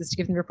devices, to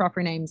give them their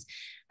proper names,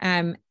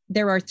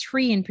 there are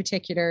 3 in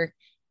particular.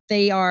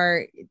 They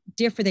are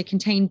different, they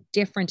contain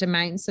different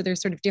amounts. So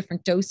there's sort of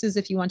different doses,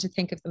 if you want to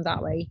think of them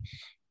that way.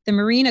 The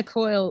Mirena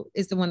coil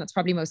is the one that's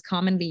probably most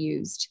commonly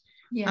used.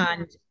 Yeah.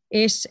 And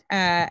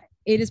it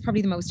is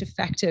probably the most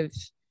effective,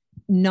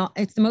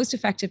 it's the most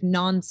effective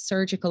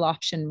non-surgical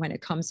option when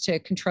it comes to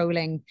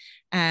controlling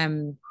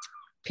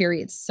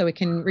periods. So it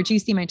can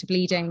reduce the amount of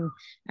bleeding.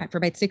 For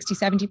about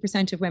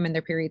 60-70% of women,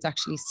 their periods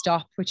actually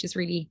stop, which is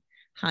really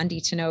handy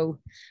to know.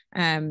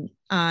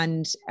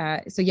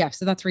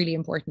 So that's really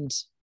important.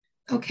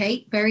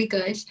 Okay, very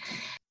good.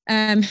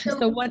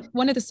 So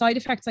one of the side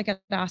effects I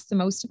get asked the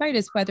most about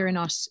is whether or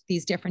not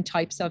these different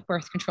types of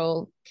birth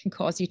control can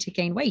cause you to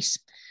gain weight.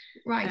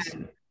 Right.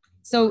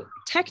 So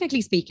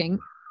technically speaking,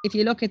 if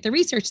you look at the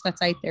research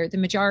that's out there, the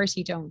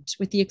majority don't,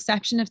 with the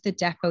exception of the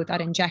depot,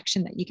 that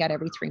injection that you get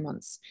every 3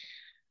 months.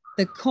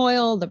 The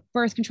coil, the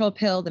birth control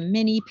pill, the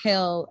mini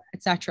pill,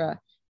 etc.,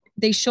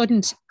 they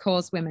shouldn't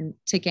cause women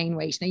to gain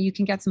weight. Now, you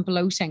can get some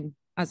bloating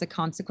as a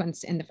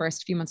consequence in the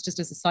first few months, just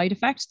as a side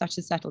effect. That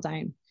should settle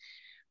down.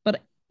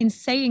 But in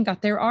saying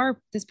that,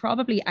 there's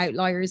probably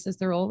outliers, as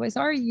there always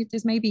are.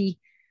 There's maybe,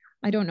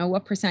 I don't know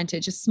what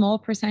percentage, a small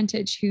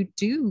percentage who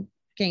do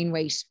gain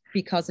weight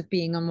because of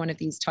being on one of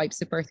these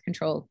types of birth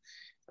control.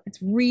 It's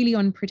really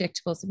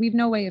unpredictable. So we've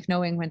no way of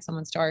knowing when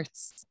someone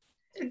starts.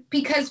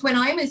 Because when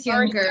I was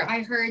younger,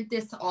 I heard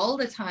this all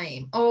the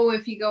time. Oh,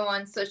 if you go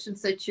on such and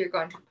such, you're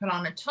going to put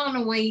on a ton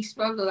of weight,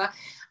 blah, blah, blah.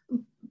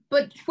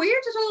 But where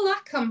did all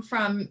that come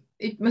from?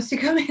 It must have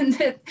come in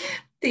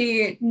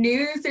the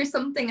news or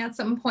something at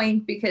some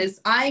point, because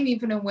I'm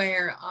even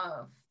aware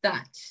of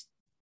that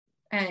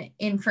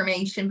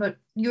information, but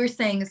you're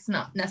saying it's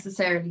not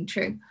necessarily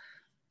true.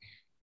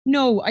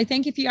 No, I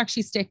think if you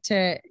actually stick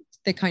to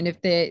the kind of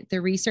the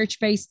research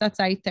base that's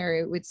out there,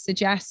 it would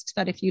suggest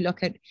that if you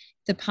look at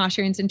the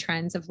patterns and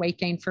trends of weight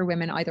gain for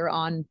women, either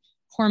on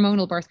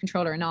hormonal birth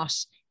control or not,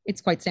 it's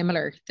quite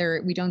similar.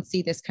 We don't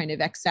see this kind of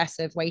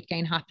excessive weight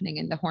gain happening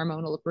in the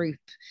hormonal group.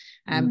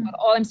 But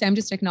all I'm saying, I'm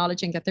just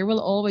acknowledging that there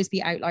will always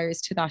be outliers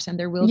to that, and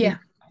there will be a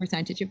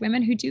percentage of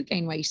women who do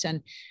gain weight,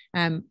 and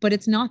but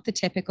it's not the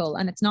typical,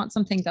 and it's not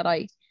something that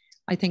I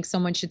think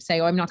someone should say,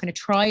 oh, I'm not going to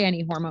try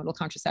any hormonal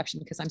contraception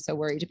because I'm so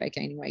worried about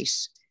gaining weight.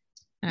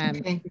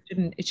 Okay.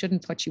 It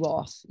shouldn't put you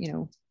off, you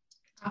know.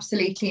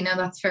 Absolutely. No,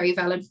 that's a very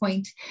valid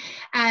point.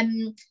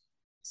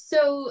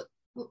 So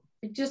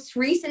just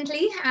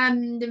recently,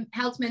 the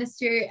health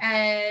minister,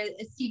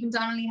 Stephen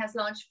Donnelly, has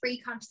launched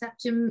free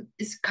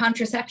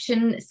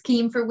contraception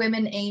scheme for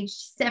women aged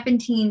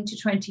 17 to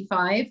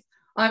 25,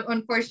 I'm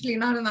unfortunately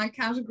not in that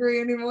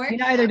category anymore. Me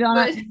neither,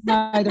 Donna.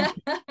 Neither.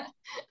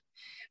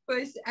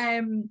 But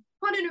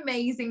what an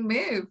amazing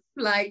move.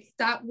 Like,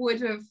 that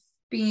would have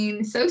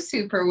been so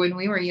super when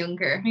we were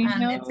younger.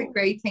 And it's a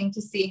great thing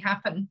to see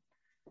happen.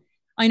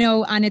 I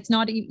know. And it's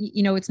not,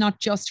 it's not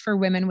just for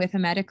women with a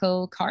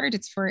medical card.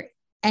 It's for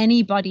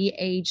anybody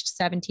aged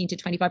 17 to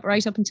 25,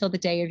 right up until the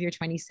day of your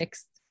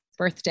 26th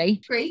birthday.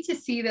 Great to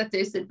see that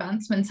there's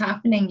advancements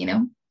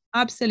happening,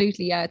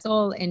 Absolutely. Yeah. It's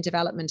all in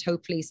development,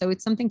 hopefully. So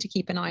it's something to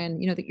keep an eye on,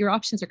 that your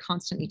options are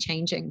constantly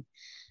changing.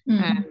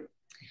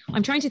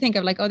 I'm trying to think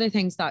of like other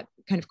things that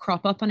kind of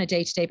crop up on a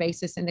day-to-day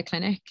basis in the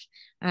clinic,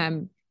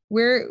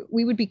 where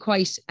we would be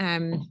quite,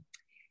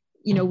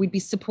 we'd be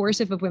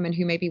supportive of women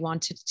who maybe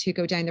wanted to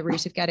go down the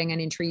route of getting an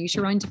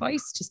intrauterine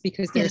device just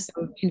because they're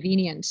so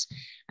convenient.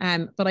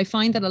 But I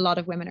find that a lot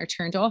of women are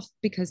turned off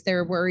because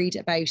they're worried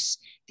about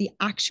the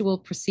actual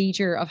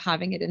procedure of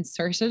having it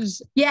inserted.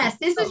 Yes,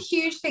 this is a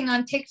huge thing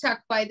on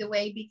TikTok, by the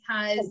way,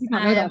 because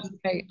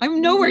okay.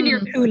 I'm nowhere near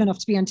cool enough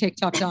to be on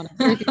TikTok, Donna.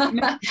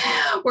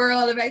 We're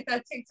all about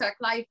that TikTok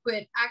life,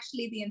 but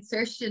actually the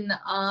insertion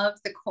of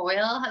the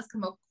coil has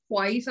come up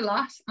quite a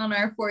lot on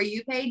our For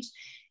You page.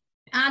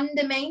 And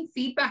the main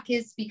feedback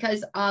is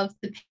because of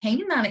the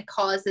pain that it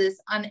causes,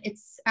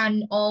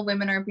 and all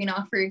women are being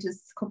offered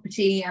is a cup of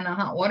tea and a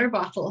hot water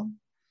bottle.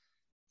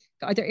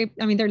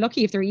 They're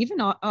lucky if they're even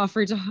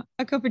offered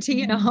a cup of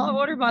tea and a hot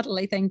water bottle,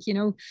 I think,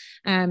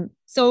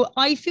 So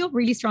I feel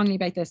really strongly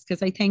about this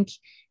because I think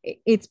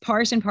it's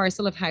part and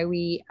parcel of how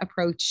we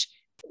approach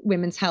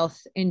women's health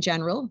in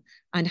general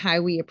and how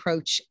we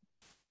approach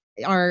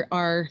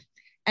our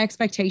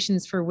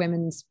expectations for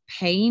women's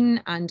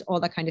pain and all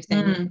that kind of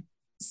thing.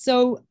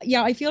 So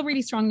yeah, I feel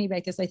really strongly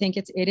about this. I think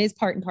it is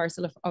part and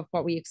parcel of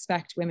what we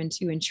expect women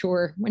to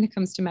ensure when it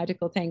comes to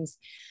medical things.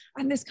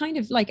 And this kind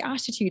of like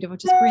attitude of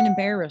just grin and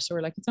bear it, or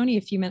like, it's only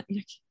a few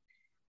minutes.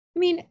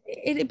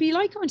 It'd be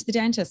like going to the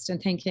dentist and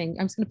thinking,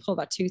 I'm just going to pull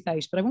that tooth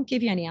out, but I won't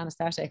give you any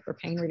anesthetic or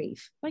pain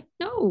relief. Like,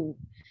 no.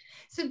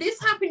 So this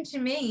happened to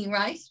me,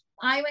 right?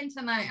 I went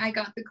and I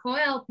got the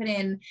coil put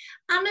in and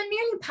I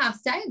nearly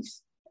passed out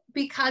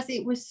because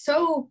it was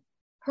so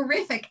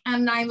horrific,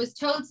 and I was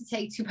told to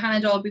take 2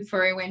 Panadol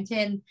before I went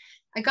in.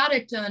 I got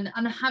it done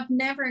and I have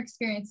never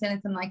experienced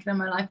anything like it in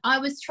my life. I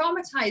was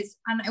traumatized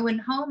and I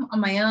went home on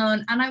my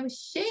own and I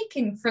was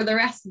shaking for the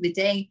rest of the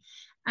day.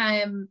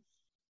 And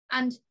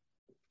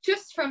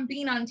just from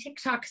being on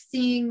TikTok,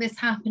 seeing this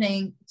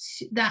happening,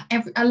 that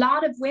a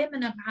lot of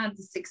women have had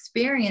this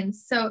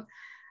experience. So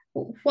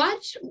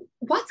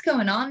what's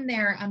going on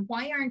there, and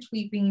why aren't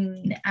we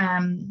being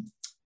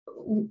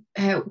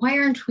why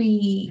aren't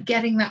we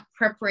getting that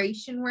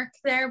preparation work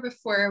there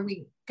before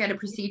we get a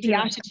procedure? The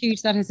attitude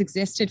that has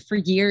existed for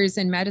years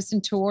in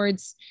medicine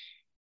towards,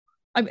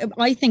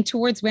 I think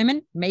towards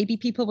women, maybe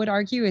people would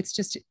argue it's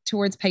just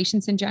towards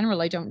patients in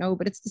general. I don't know,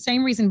 but it's the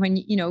same reason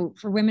when,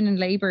 for women in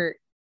labor,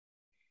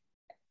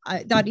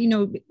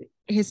 that,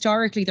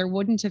 historically there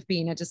wouldn't have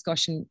been a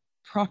discussion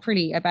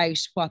properly about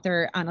what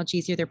their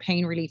analgesia, their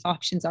pain relief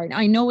options are. And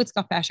I know it's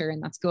got better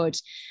and that's good.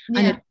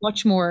 And it's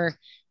much more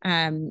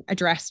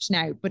addressed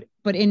now,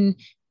 but in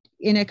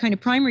a kind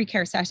of primary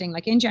care setting,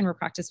 like in general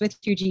practice with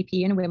your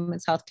GP in a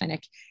women's health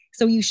clinic.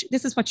 So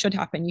this is what should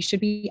happen. You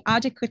should be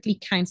adequately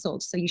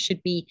counseled. So you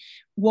should be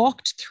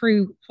walked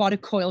through what a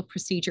coil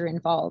procedure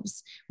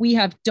involves. We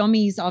have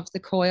dummies of the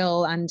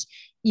coil and,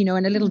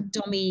 and a little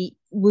dummy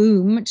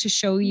womb to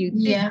show you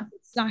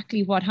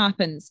exactly what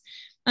happens.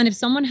 And if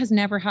someone has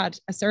never had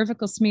a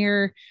cervical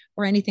smear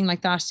or anything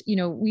like that,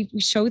 we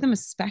show them a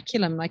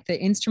speculum, like the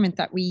instrument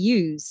that we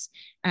use,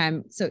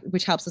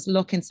 which helps us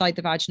look inside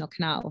the vaginal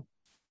canal.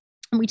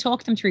 And we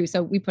talk them through.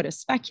 So we put a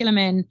speculum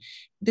in.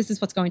 This is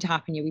what's going to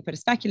happen. We put a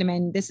speculum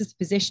in. This is the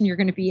position you're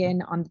going to be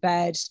in on the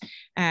bed.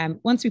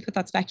 Once we put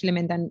that speculum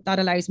in, then that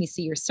allows me to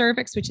see your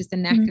cervix, which is the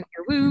neck of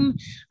your womb.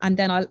 And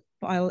then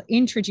I'll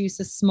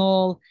introduce a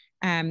small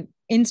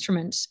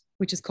instrument,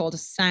 which is called a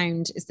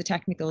sound, is the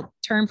technical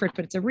term for it,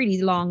 but it's a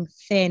really long,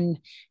 thin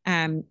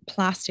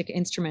plastic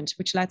instrument,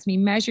 which lets me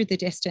measure the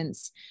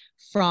distance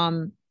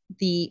from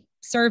the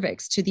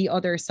cervix to the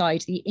other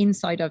side, the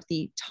inside of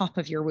the top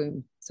of your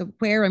womb. So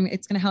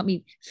it's going to help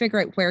me figure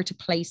out where to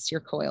place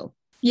your coil.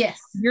 Yes.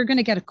 You're going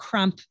to get a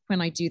cramp when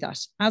I do that.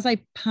 As I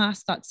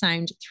pass that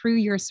sound through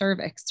your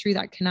cervix, through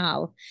that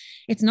canal,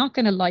 it's not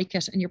going to like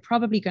it. And you're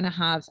probably going to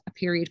have a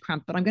period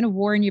cramp, but I'm going to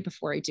warn you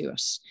before I do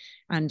it.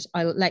 And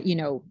I'll let you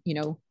know,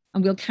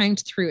 and we'll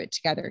count through it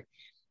together.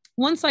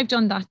 Once I've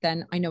done that,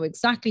 then I know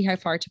exactly how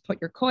far to put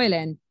your coil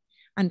in.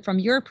 And from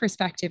your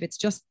perspective, it's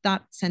just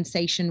that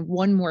sensation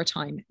one more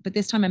time, but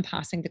this time I'm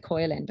passing the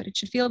coil in, but it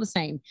should feel the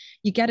same.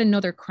 You get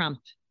another cramp.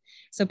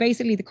 So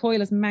basically the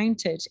coil is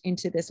mounted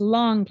into this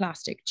long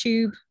plastic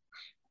tube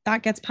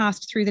that gets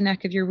passed through the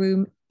neck of your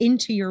womb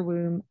into your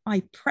womb.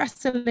 I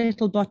press a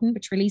little button,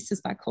 which releases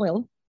that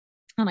coil,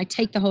 and I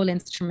take the whole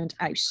instrument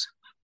out.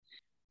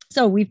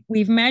 So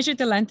we've measured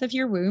the length of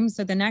your womb.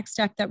 So the next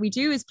step that we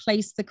do is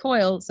place the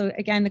coil. So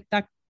again,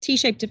 that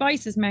T-shaped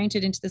device is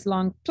mounted into this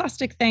long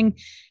plastic thing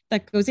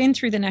that goes in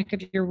through the neck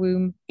of your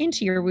womb,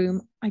 into your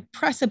womb. I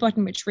press a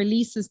button which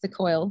releases the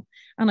coil,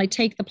 and I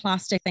take the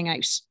plastic thing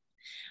out.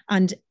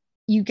 And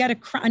you get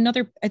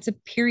it's a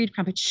period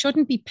cramp. It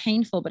shouldn't be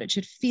painful, but it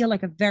should feel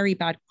like a very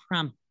bad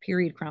cramp,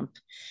 period cramp.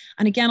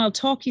 And again, I'll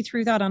talk you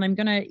through that, and I'm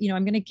going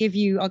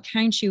to I'll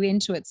count you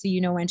into it so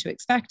you know when to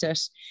expect it.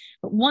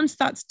 But once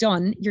that's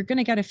done, you're going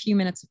to get a few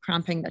minutes of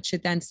cramping that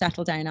should then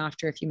settle down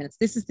after a few minutes.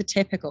 This is the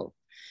typical.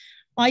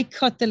 I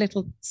cut the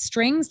little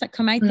strings that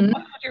come out the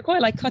bottom of your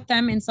coil. I cut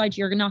them inside.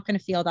 You're not going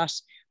to feel that.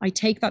 I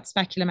take that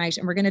speculum out,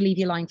 and we're going to leave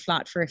you lying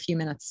flat for a few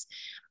minutes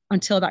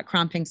until that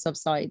cramping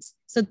subsides.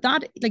 So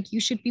that, like, you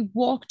should be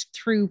walked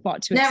through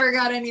what to Never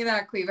got any of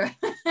that, Caoimhe.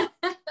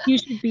 You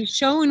should be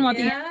shown what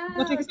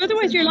because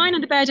otherwise you're lying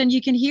on the bed and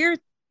you can hear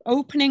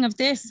opening of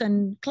this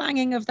and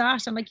clanging of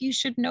that. And like, you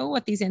should know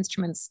what these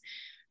instruments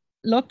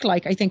look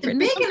like, I think. It's a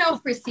big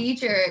enough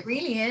procedure. It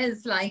really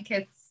is. Like,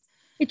 it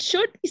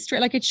should be straight,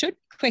 like it should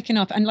quick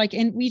enough. And like,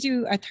 we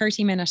do a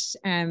 30-minute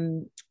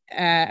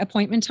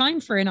appointment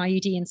time for an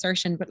IUD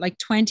insertion, but like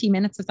 20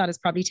 minutes of that is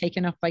probably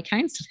taken up by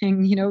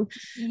counseling, you know?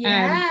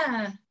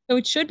 Yeah. So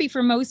it should be,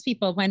 for most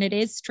people, when it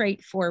is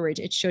straightforward,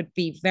 it should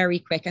be very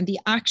quick. And the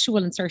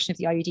actual insertion of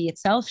the IUD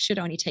itself should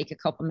only take a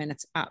couple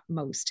minutes at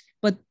most,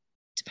 but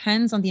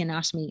depends on the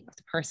anatomy of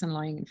the person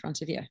lying in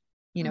front of you,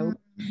 you know?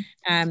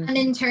 And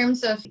in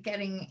terms of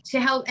anything to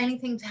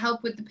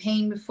help with the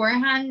pain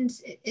beforehand,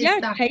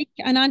 take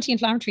an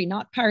anti-inflammatory,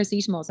 not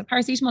paracetamol. So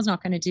paracetamol is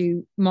not going to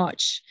do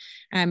much.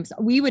 So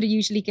we would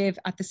usually give,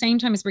 at the same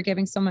time as we're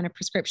giving someone a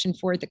prescription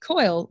for the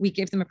coil, we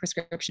give them a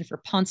prescription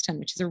for Ponston,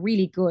 which is a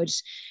really good,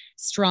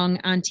 strong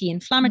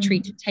anti-inflammatory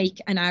to take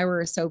an hour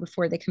or so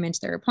before they come into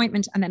their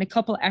appointment, and then a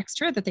couple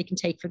extra that they can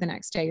take for the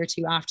next day or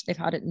two after they've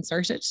had it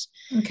inserted.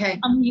 Okay.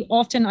 And we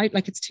often,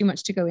 like, it's too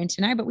much to go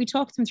into now, but we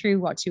talk them through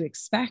what to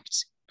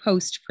expect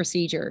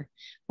post-procedure,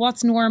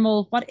 what's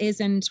normal, what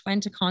isn't,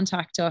 when to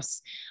contact us,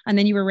 and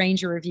then you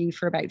arrange a review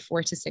for about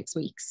 4 to 6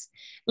 weeks.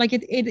 Like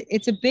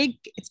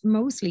it's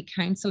mostly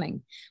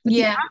counseling, but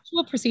the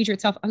actual procedure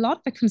itself, a lot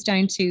of it comes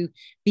down to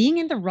being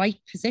in the right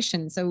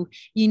position. So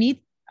you need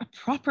we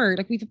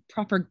have a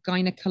proper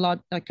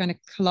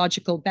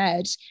gynecological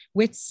bed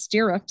with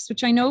stirrups,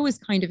 which I know is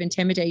kind of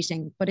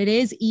intimidating, but it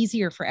is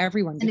easier for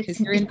everyone, because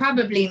it's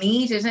probably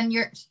needed, and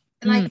you're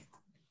like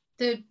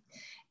the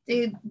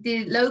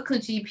local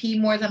GP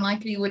more than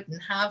likely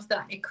wouldn't have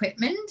that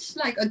equipment,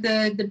 like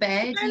the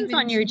bed. Depends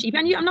on your GP.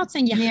 And I'm not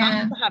saying you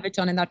have to have it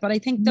done in that, but I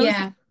think those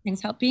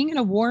things help. Being in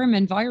a warm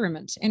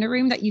environment, in a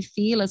room that you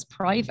feel is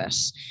private,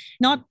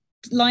 not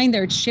lying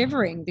there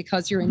shivering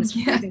because you're in this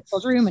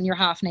cold room and you're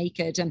half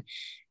naked, and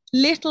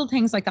little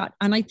things like that.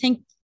 And I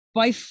think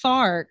by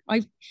far,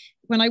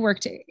 when I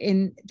worked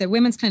in the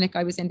women's clinic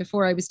I was in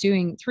before, I was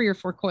doing 3 or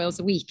 4 coils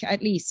a week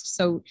at least.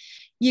 So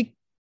you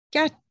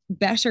get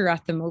better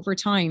at them over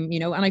time, you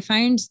know. And I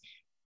found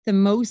the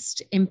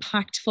most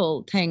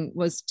impactful thing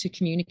was to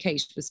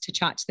communicate, was to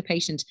chat to the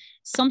patient.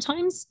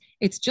 Sometimes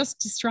it's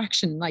just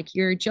distraction, like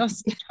you're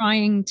just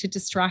trying to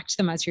distract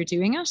them as you're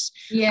doing it.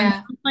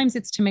 And sometimes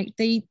it's to make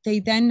they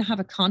then have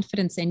a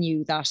confidence in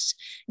you that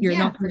you're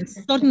not going to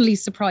suddenly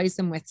surprise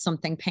them with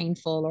something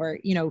painful, or,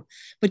 you know.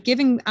 But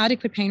giving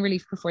adequate pain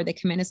relief before they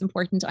come in is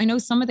important. I know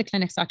some of the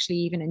clinics actually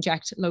even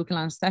inject local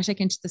anesthetic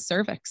into the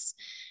cervix.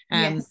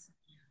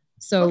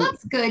 So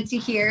that's good to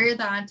hear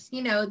that,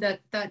 you know, that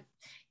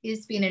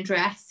is being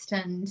addressed.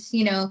 And,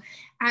 you know,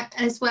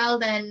 as well,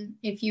 then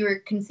if you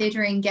were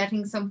considering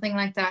getting something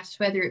like that,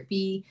 whether it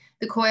be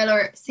the coil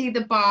or say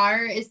the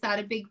bar, is that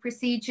a big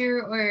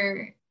procedure?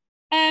 Or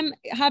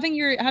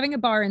having a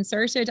bar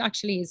inserted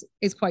actually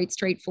is quite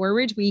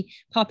straightforward. We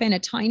pop in a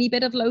tiny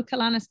bit of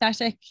local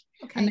anesthetic,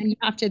 and then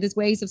there's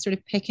ways of sort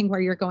of picking where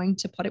you're going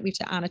to put it. We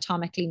have to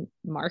anatomically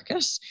mark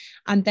it,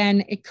 and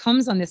then it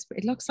comes on this,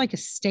 it looks like a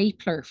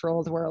stapler for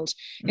all the world.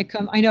 It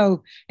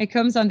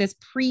comes on this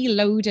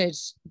preloaded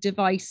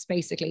device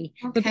basically.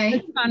 But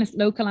there's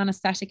local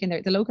anesthetic in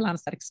there. The local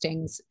anesthetic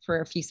stings for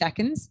a few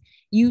seconds.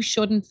 You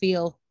shouldn't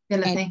feel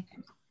anything.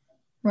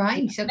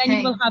 Right. Okay. Then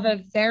you will have a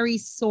very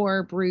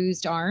sore,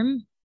 bruised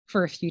arm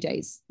for a few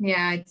days.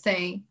 Yeah, I'd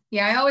say.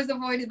 Yeah, I always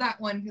avoided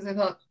that one because I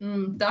thought,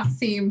 that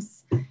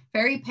seems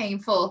very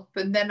painful.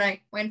 But then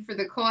I went for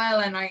the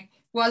coil and I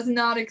was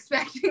not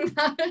expecting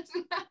that.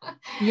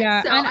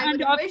 Yeah. So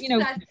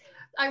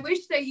I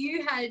wish that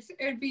you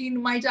had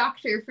been my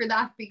doctor for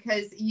that,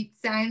 because it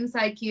sounds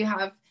like you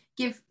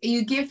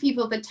give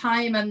people the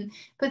time and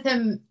put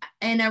them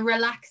in a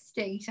relaxed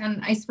state.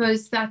 And I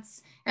suppose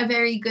that's a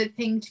very good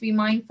thing to be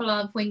mindful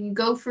of when you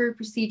go for a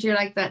procedure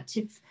like that.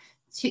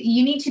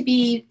 You need to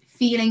be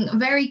feeling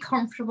very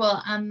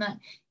comfortable, and that,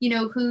 you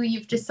know, who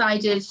you've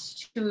decided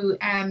to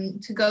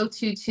go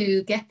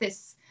to get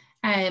this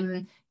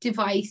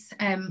device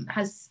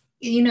has,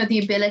 you know, the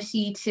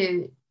ability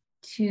to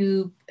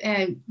do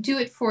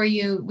it for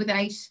you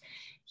without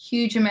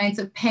huge amounts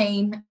of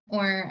pain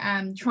or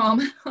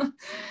trauma.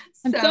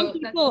 And some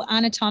people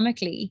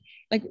anatomically,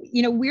 like,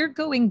 you know, we're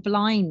going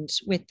blind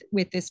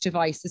with this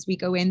device as we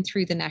go in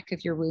through the neck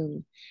of your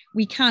womb.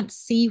 We can't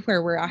see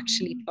where we're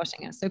actually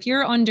putting it. So if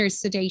you're under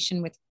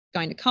sedation with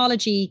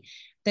gynecology,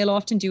 they'll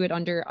often do it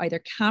under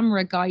either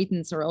camera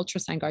guidance or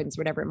ultrasound guidance,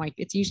 whatever it might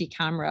be. It's usually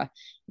camera,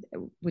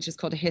 which is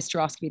called a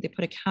hysteroscopy. They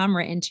put a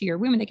camera into your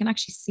womb and they can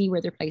actually see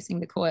where they're placing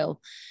the coil.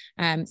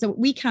 So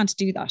we can't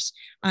do that.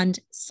 And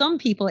some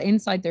people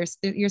inside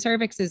your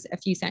cervix is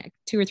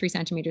 2 or 3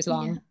 centimeters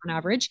long on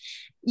average.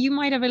 You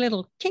might have a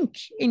little kink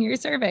in your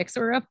cervix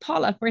or a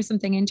polyp or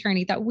something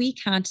internally that we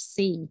can't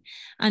see.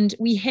 And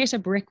we hit a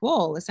brick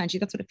wall, essentially.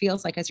 That's what it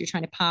feels like as you're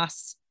trying to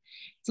pass.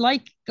 It's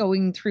like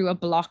going through a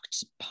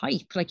blocked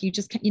pipe. Like you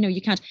just can't, you know,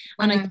 you can't.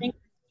 And I think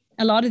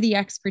a lot of the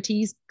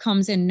expertise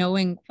comes in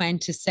knowing when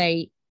to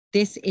say,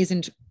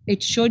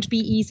 it should be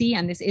easy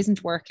and this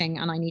isn't working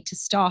and I need to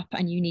stop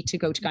and you need to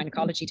go to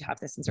gynecology to have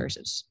this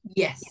inserted.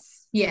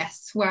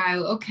 Yes.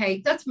 Wow.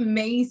 Okay. That's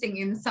amazing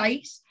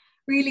insight.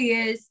 Really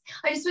is.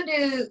 I just want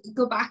to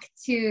go back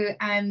to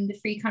the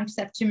free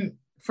contraception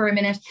for a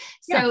minute.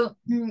 So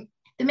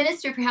the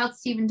Minister for Health,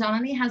 Stephen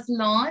Donnelly, has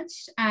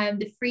launched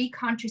the free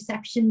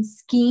contraception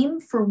scheme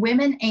for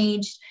women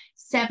aged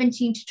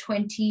 17 to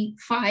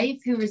 25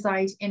 who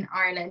reside in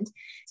Ireland.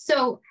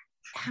 So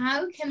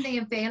how can they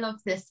avail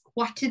of this?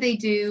 What do they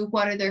do?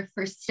 What are their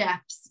first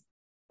steps?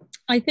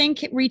 I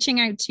think reaching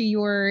out to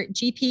your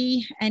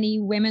GP, any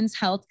women's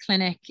health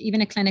clinic,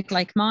 even a clinic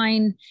like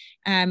mine,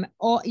 the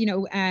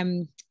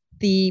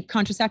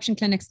contraception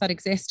clinics that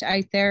exist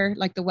out there,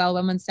 like the Well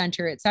Women's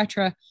Centre,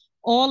 etc.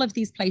 All of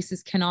these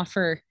places can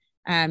offer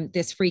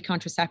this free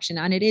contraception,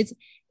 and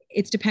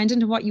it's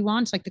dependent on what you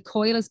want. Like the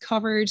coil is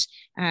covered,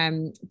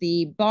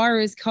 the bar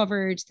is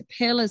covered, the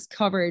pill is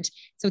covered.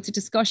 So it's a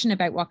discussion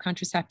about what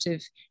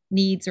contraceptive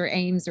needs or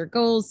aims or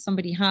goals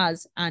somebody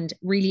has, and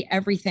really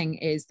everything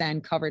is then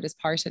covered as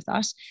part of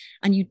that.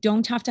 And you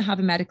don't have to have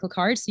a medical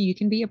card, so you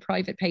can be a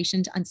private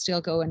patient and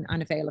still go and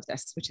avail of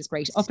this, which is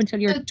great, up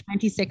until your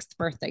 26th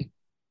birthday.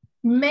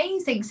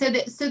 Amazing. So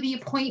the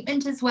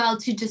appointment as well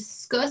to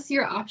discuss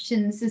your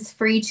options is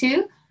free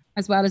too?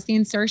 As well as the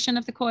insertion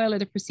of the coil or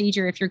the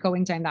procedure if you're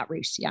going down that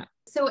route,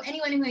 So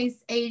anyone who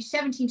is aged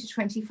 17 to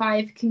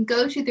 25 can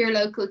go to their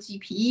local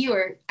GP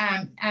or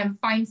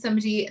find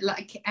somebody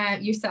like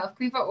yourself,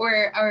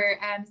 Caoimhe, or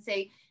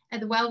say at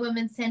the Well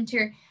Women's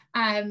Centre,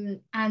 and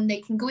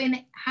they can go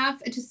in,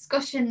 have a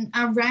discussion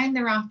around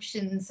their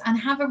options and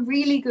have a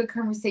really good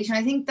conversation.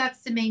 I think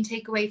that's the main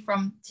takeaway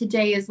from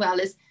today as well,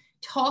 is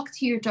talk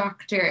to your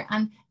doctor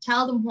and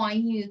tell them why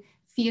you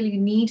feel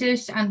you need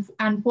it, and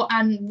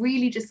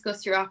really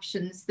discuss your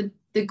options, the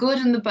good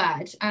and the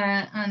bad,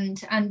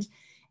 and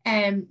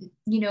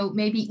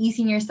maybe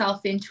easing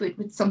yourself into it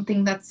with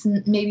something that's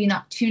maybe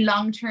not too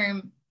long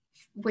term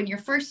when you're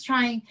first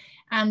trying.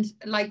 And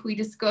like we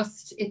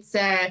discussed, it's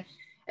a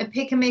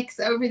pick a mix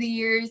over the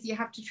years. You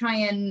have to try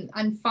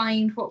and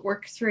find what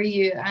works for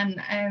you,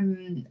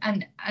 and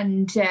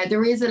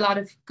there is a lot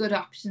of good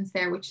options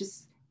there, which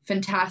is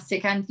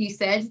fantastic. And you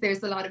said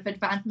there's a lot of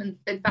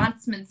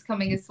advancements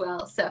coming as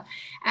well. So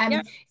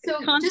so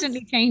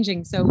constantly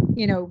changing. So,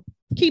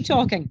 keep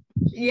talking.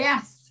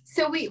 Yes.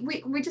 So we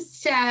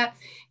just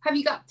have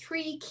you got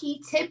 3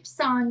 key tips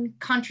on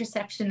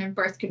contraception and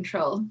birth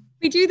control?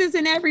 We do this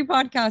in every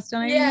podcast,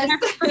 and I'm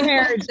never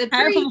prepared. The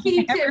 3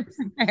 key tips.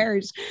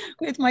 Prepared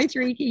with my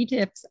 3 key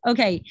tips.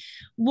 Okay.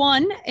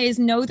 1 is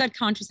know that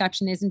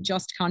contraception isn't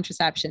just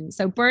contraception.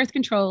 So birth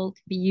control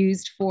can be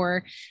used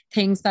for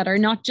things that are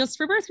not just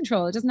for birth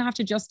control. It doesn't have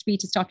to just be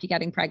to stop you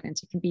getting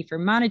pregnant. It can be for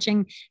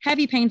managing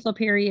heavy, painful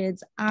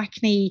periods,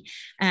 acne,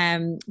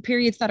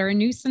 periods that are a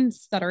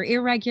nuisance, that are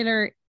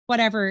irregular,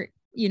 whatever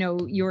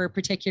your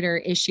particular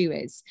issue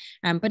is,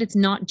 but it's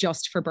not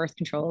just for birth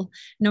control.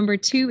 Number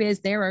 2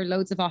 is there are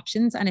loads of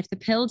options, and if the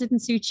pill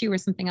didn't suit you or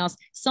something else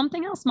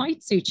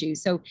might suit you.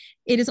 So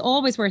it is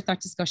always worth that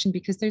discussion,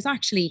 because there's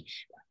actually,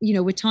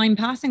 with time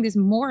passing, there's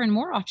more and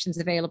more options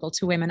available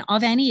to women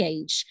of any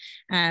age.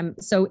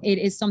 So it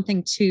is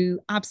something to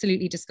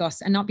absolutely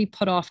discuss and not be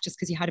put off just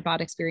because you had a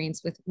bad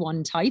experience with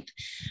one type.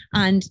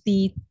 And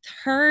the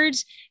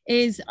 3rd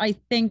is, I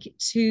think,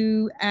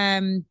 to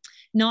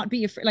not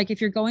be afraid. Like if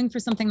you're going for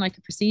something like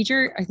a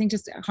procedure, I think,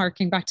 just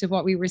harking back to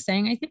what we were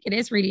saying, I think it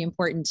is really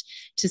important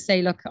to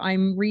say, look,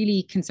 I'm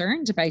really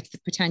concerned about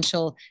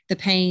the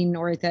pain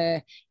or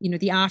the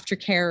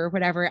aftercare or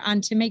whatever,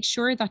 and to make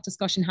sure that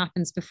discussion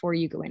happens before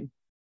you go in.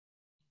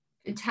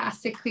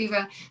 Fantastic,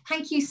 Caoimhe.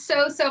 Thank you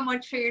so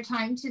much for your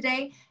time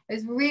today. It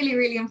was really,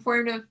 really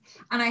informative,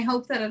 and I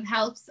hope that it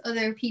helps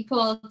other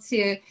people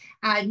to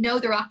know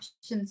their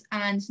options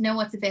and know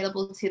what's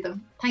available to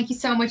them. Thank you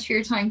so much for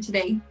your time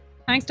today.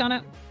 Thanks,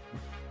 Donna.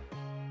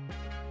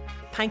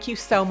 Thank you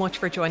so much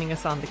for joining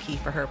us on the Key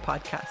for Her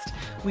podcast.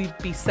 We'd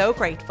be so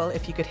grateful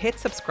if you could hit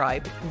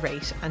subscribe,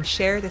 rate, and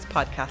share this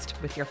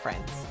podcast with your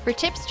friends. For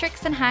tips,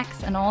 tricks, and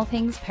hacks on all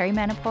things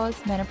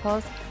perimenopause,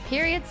 menopause,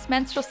 periods,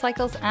 menstrual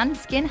cycles, and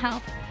skin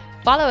health,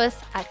 Follow us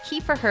at Key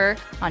for Her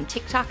on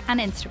TikTok and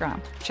Instagram.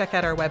 Check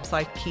out our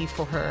website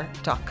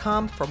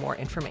keyforher.com for more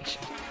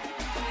information.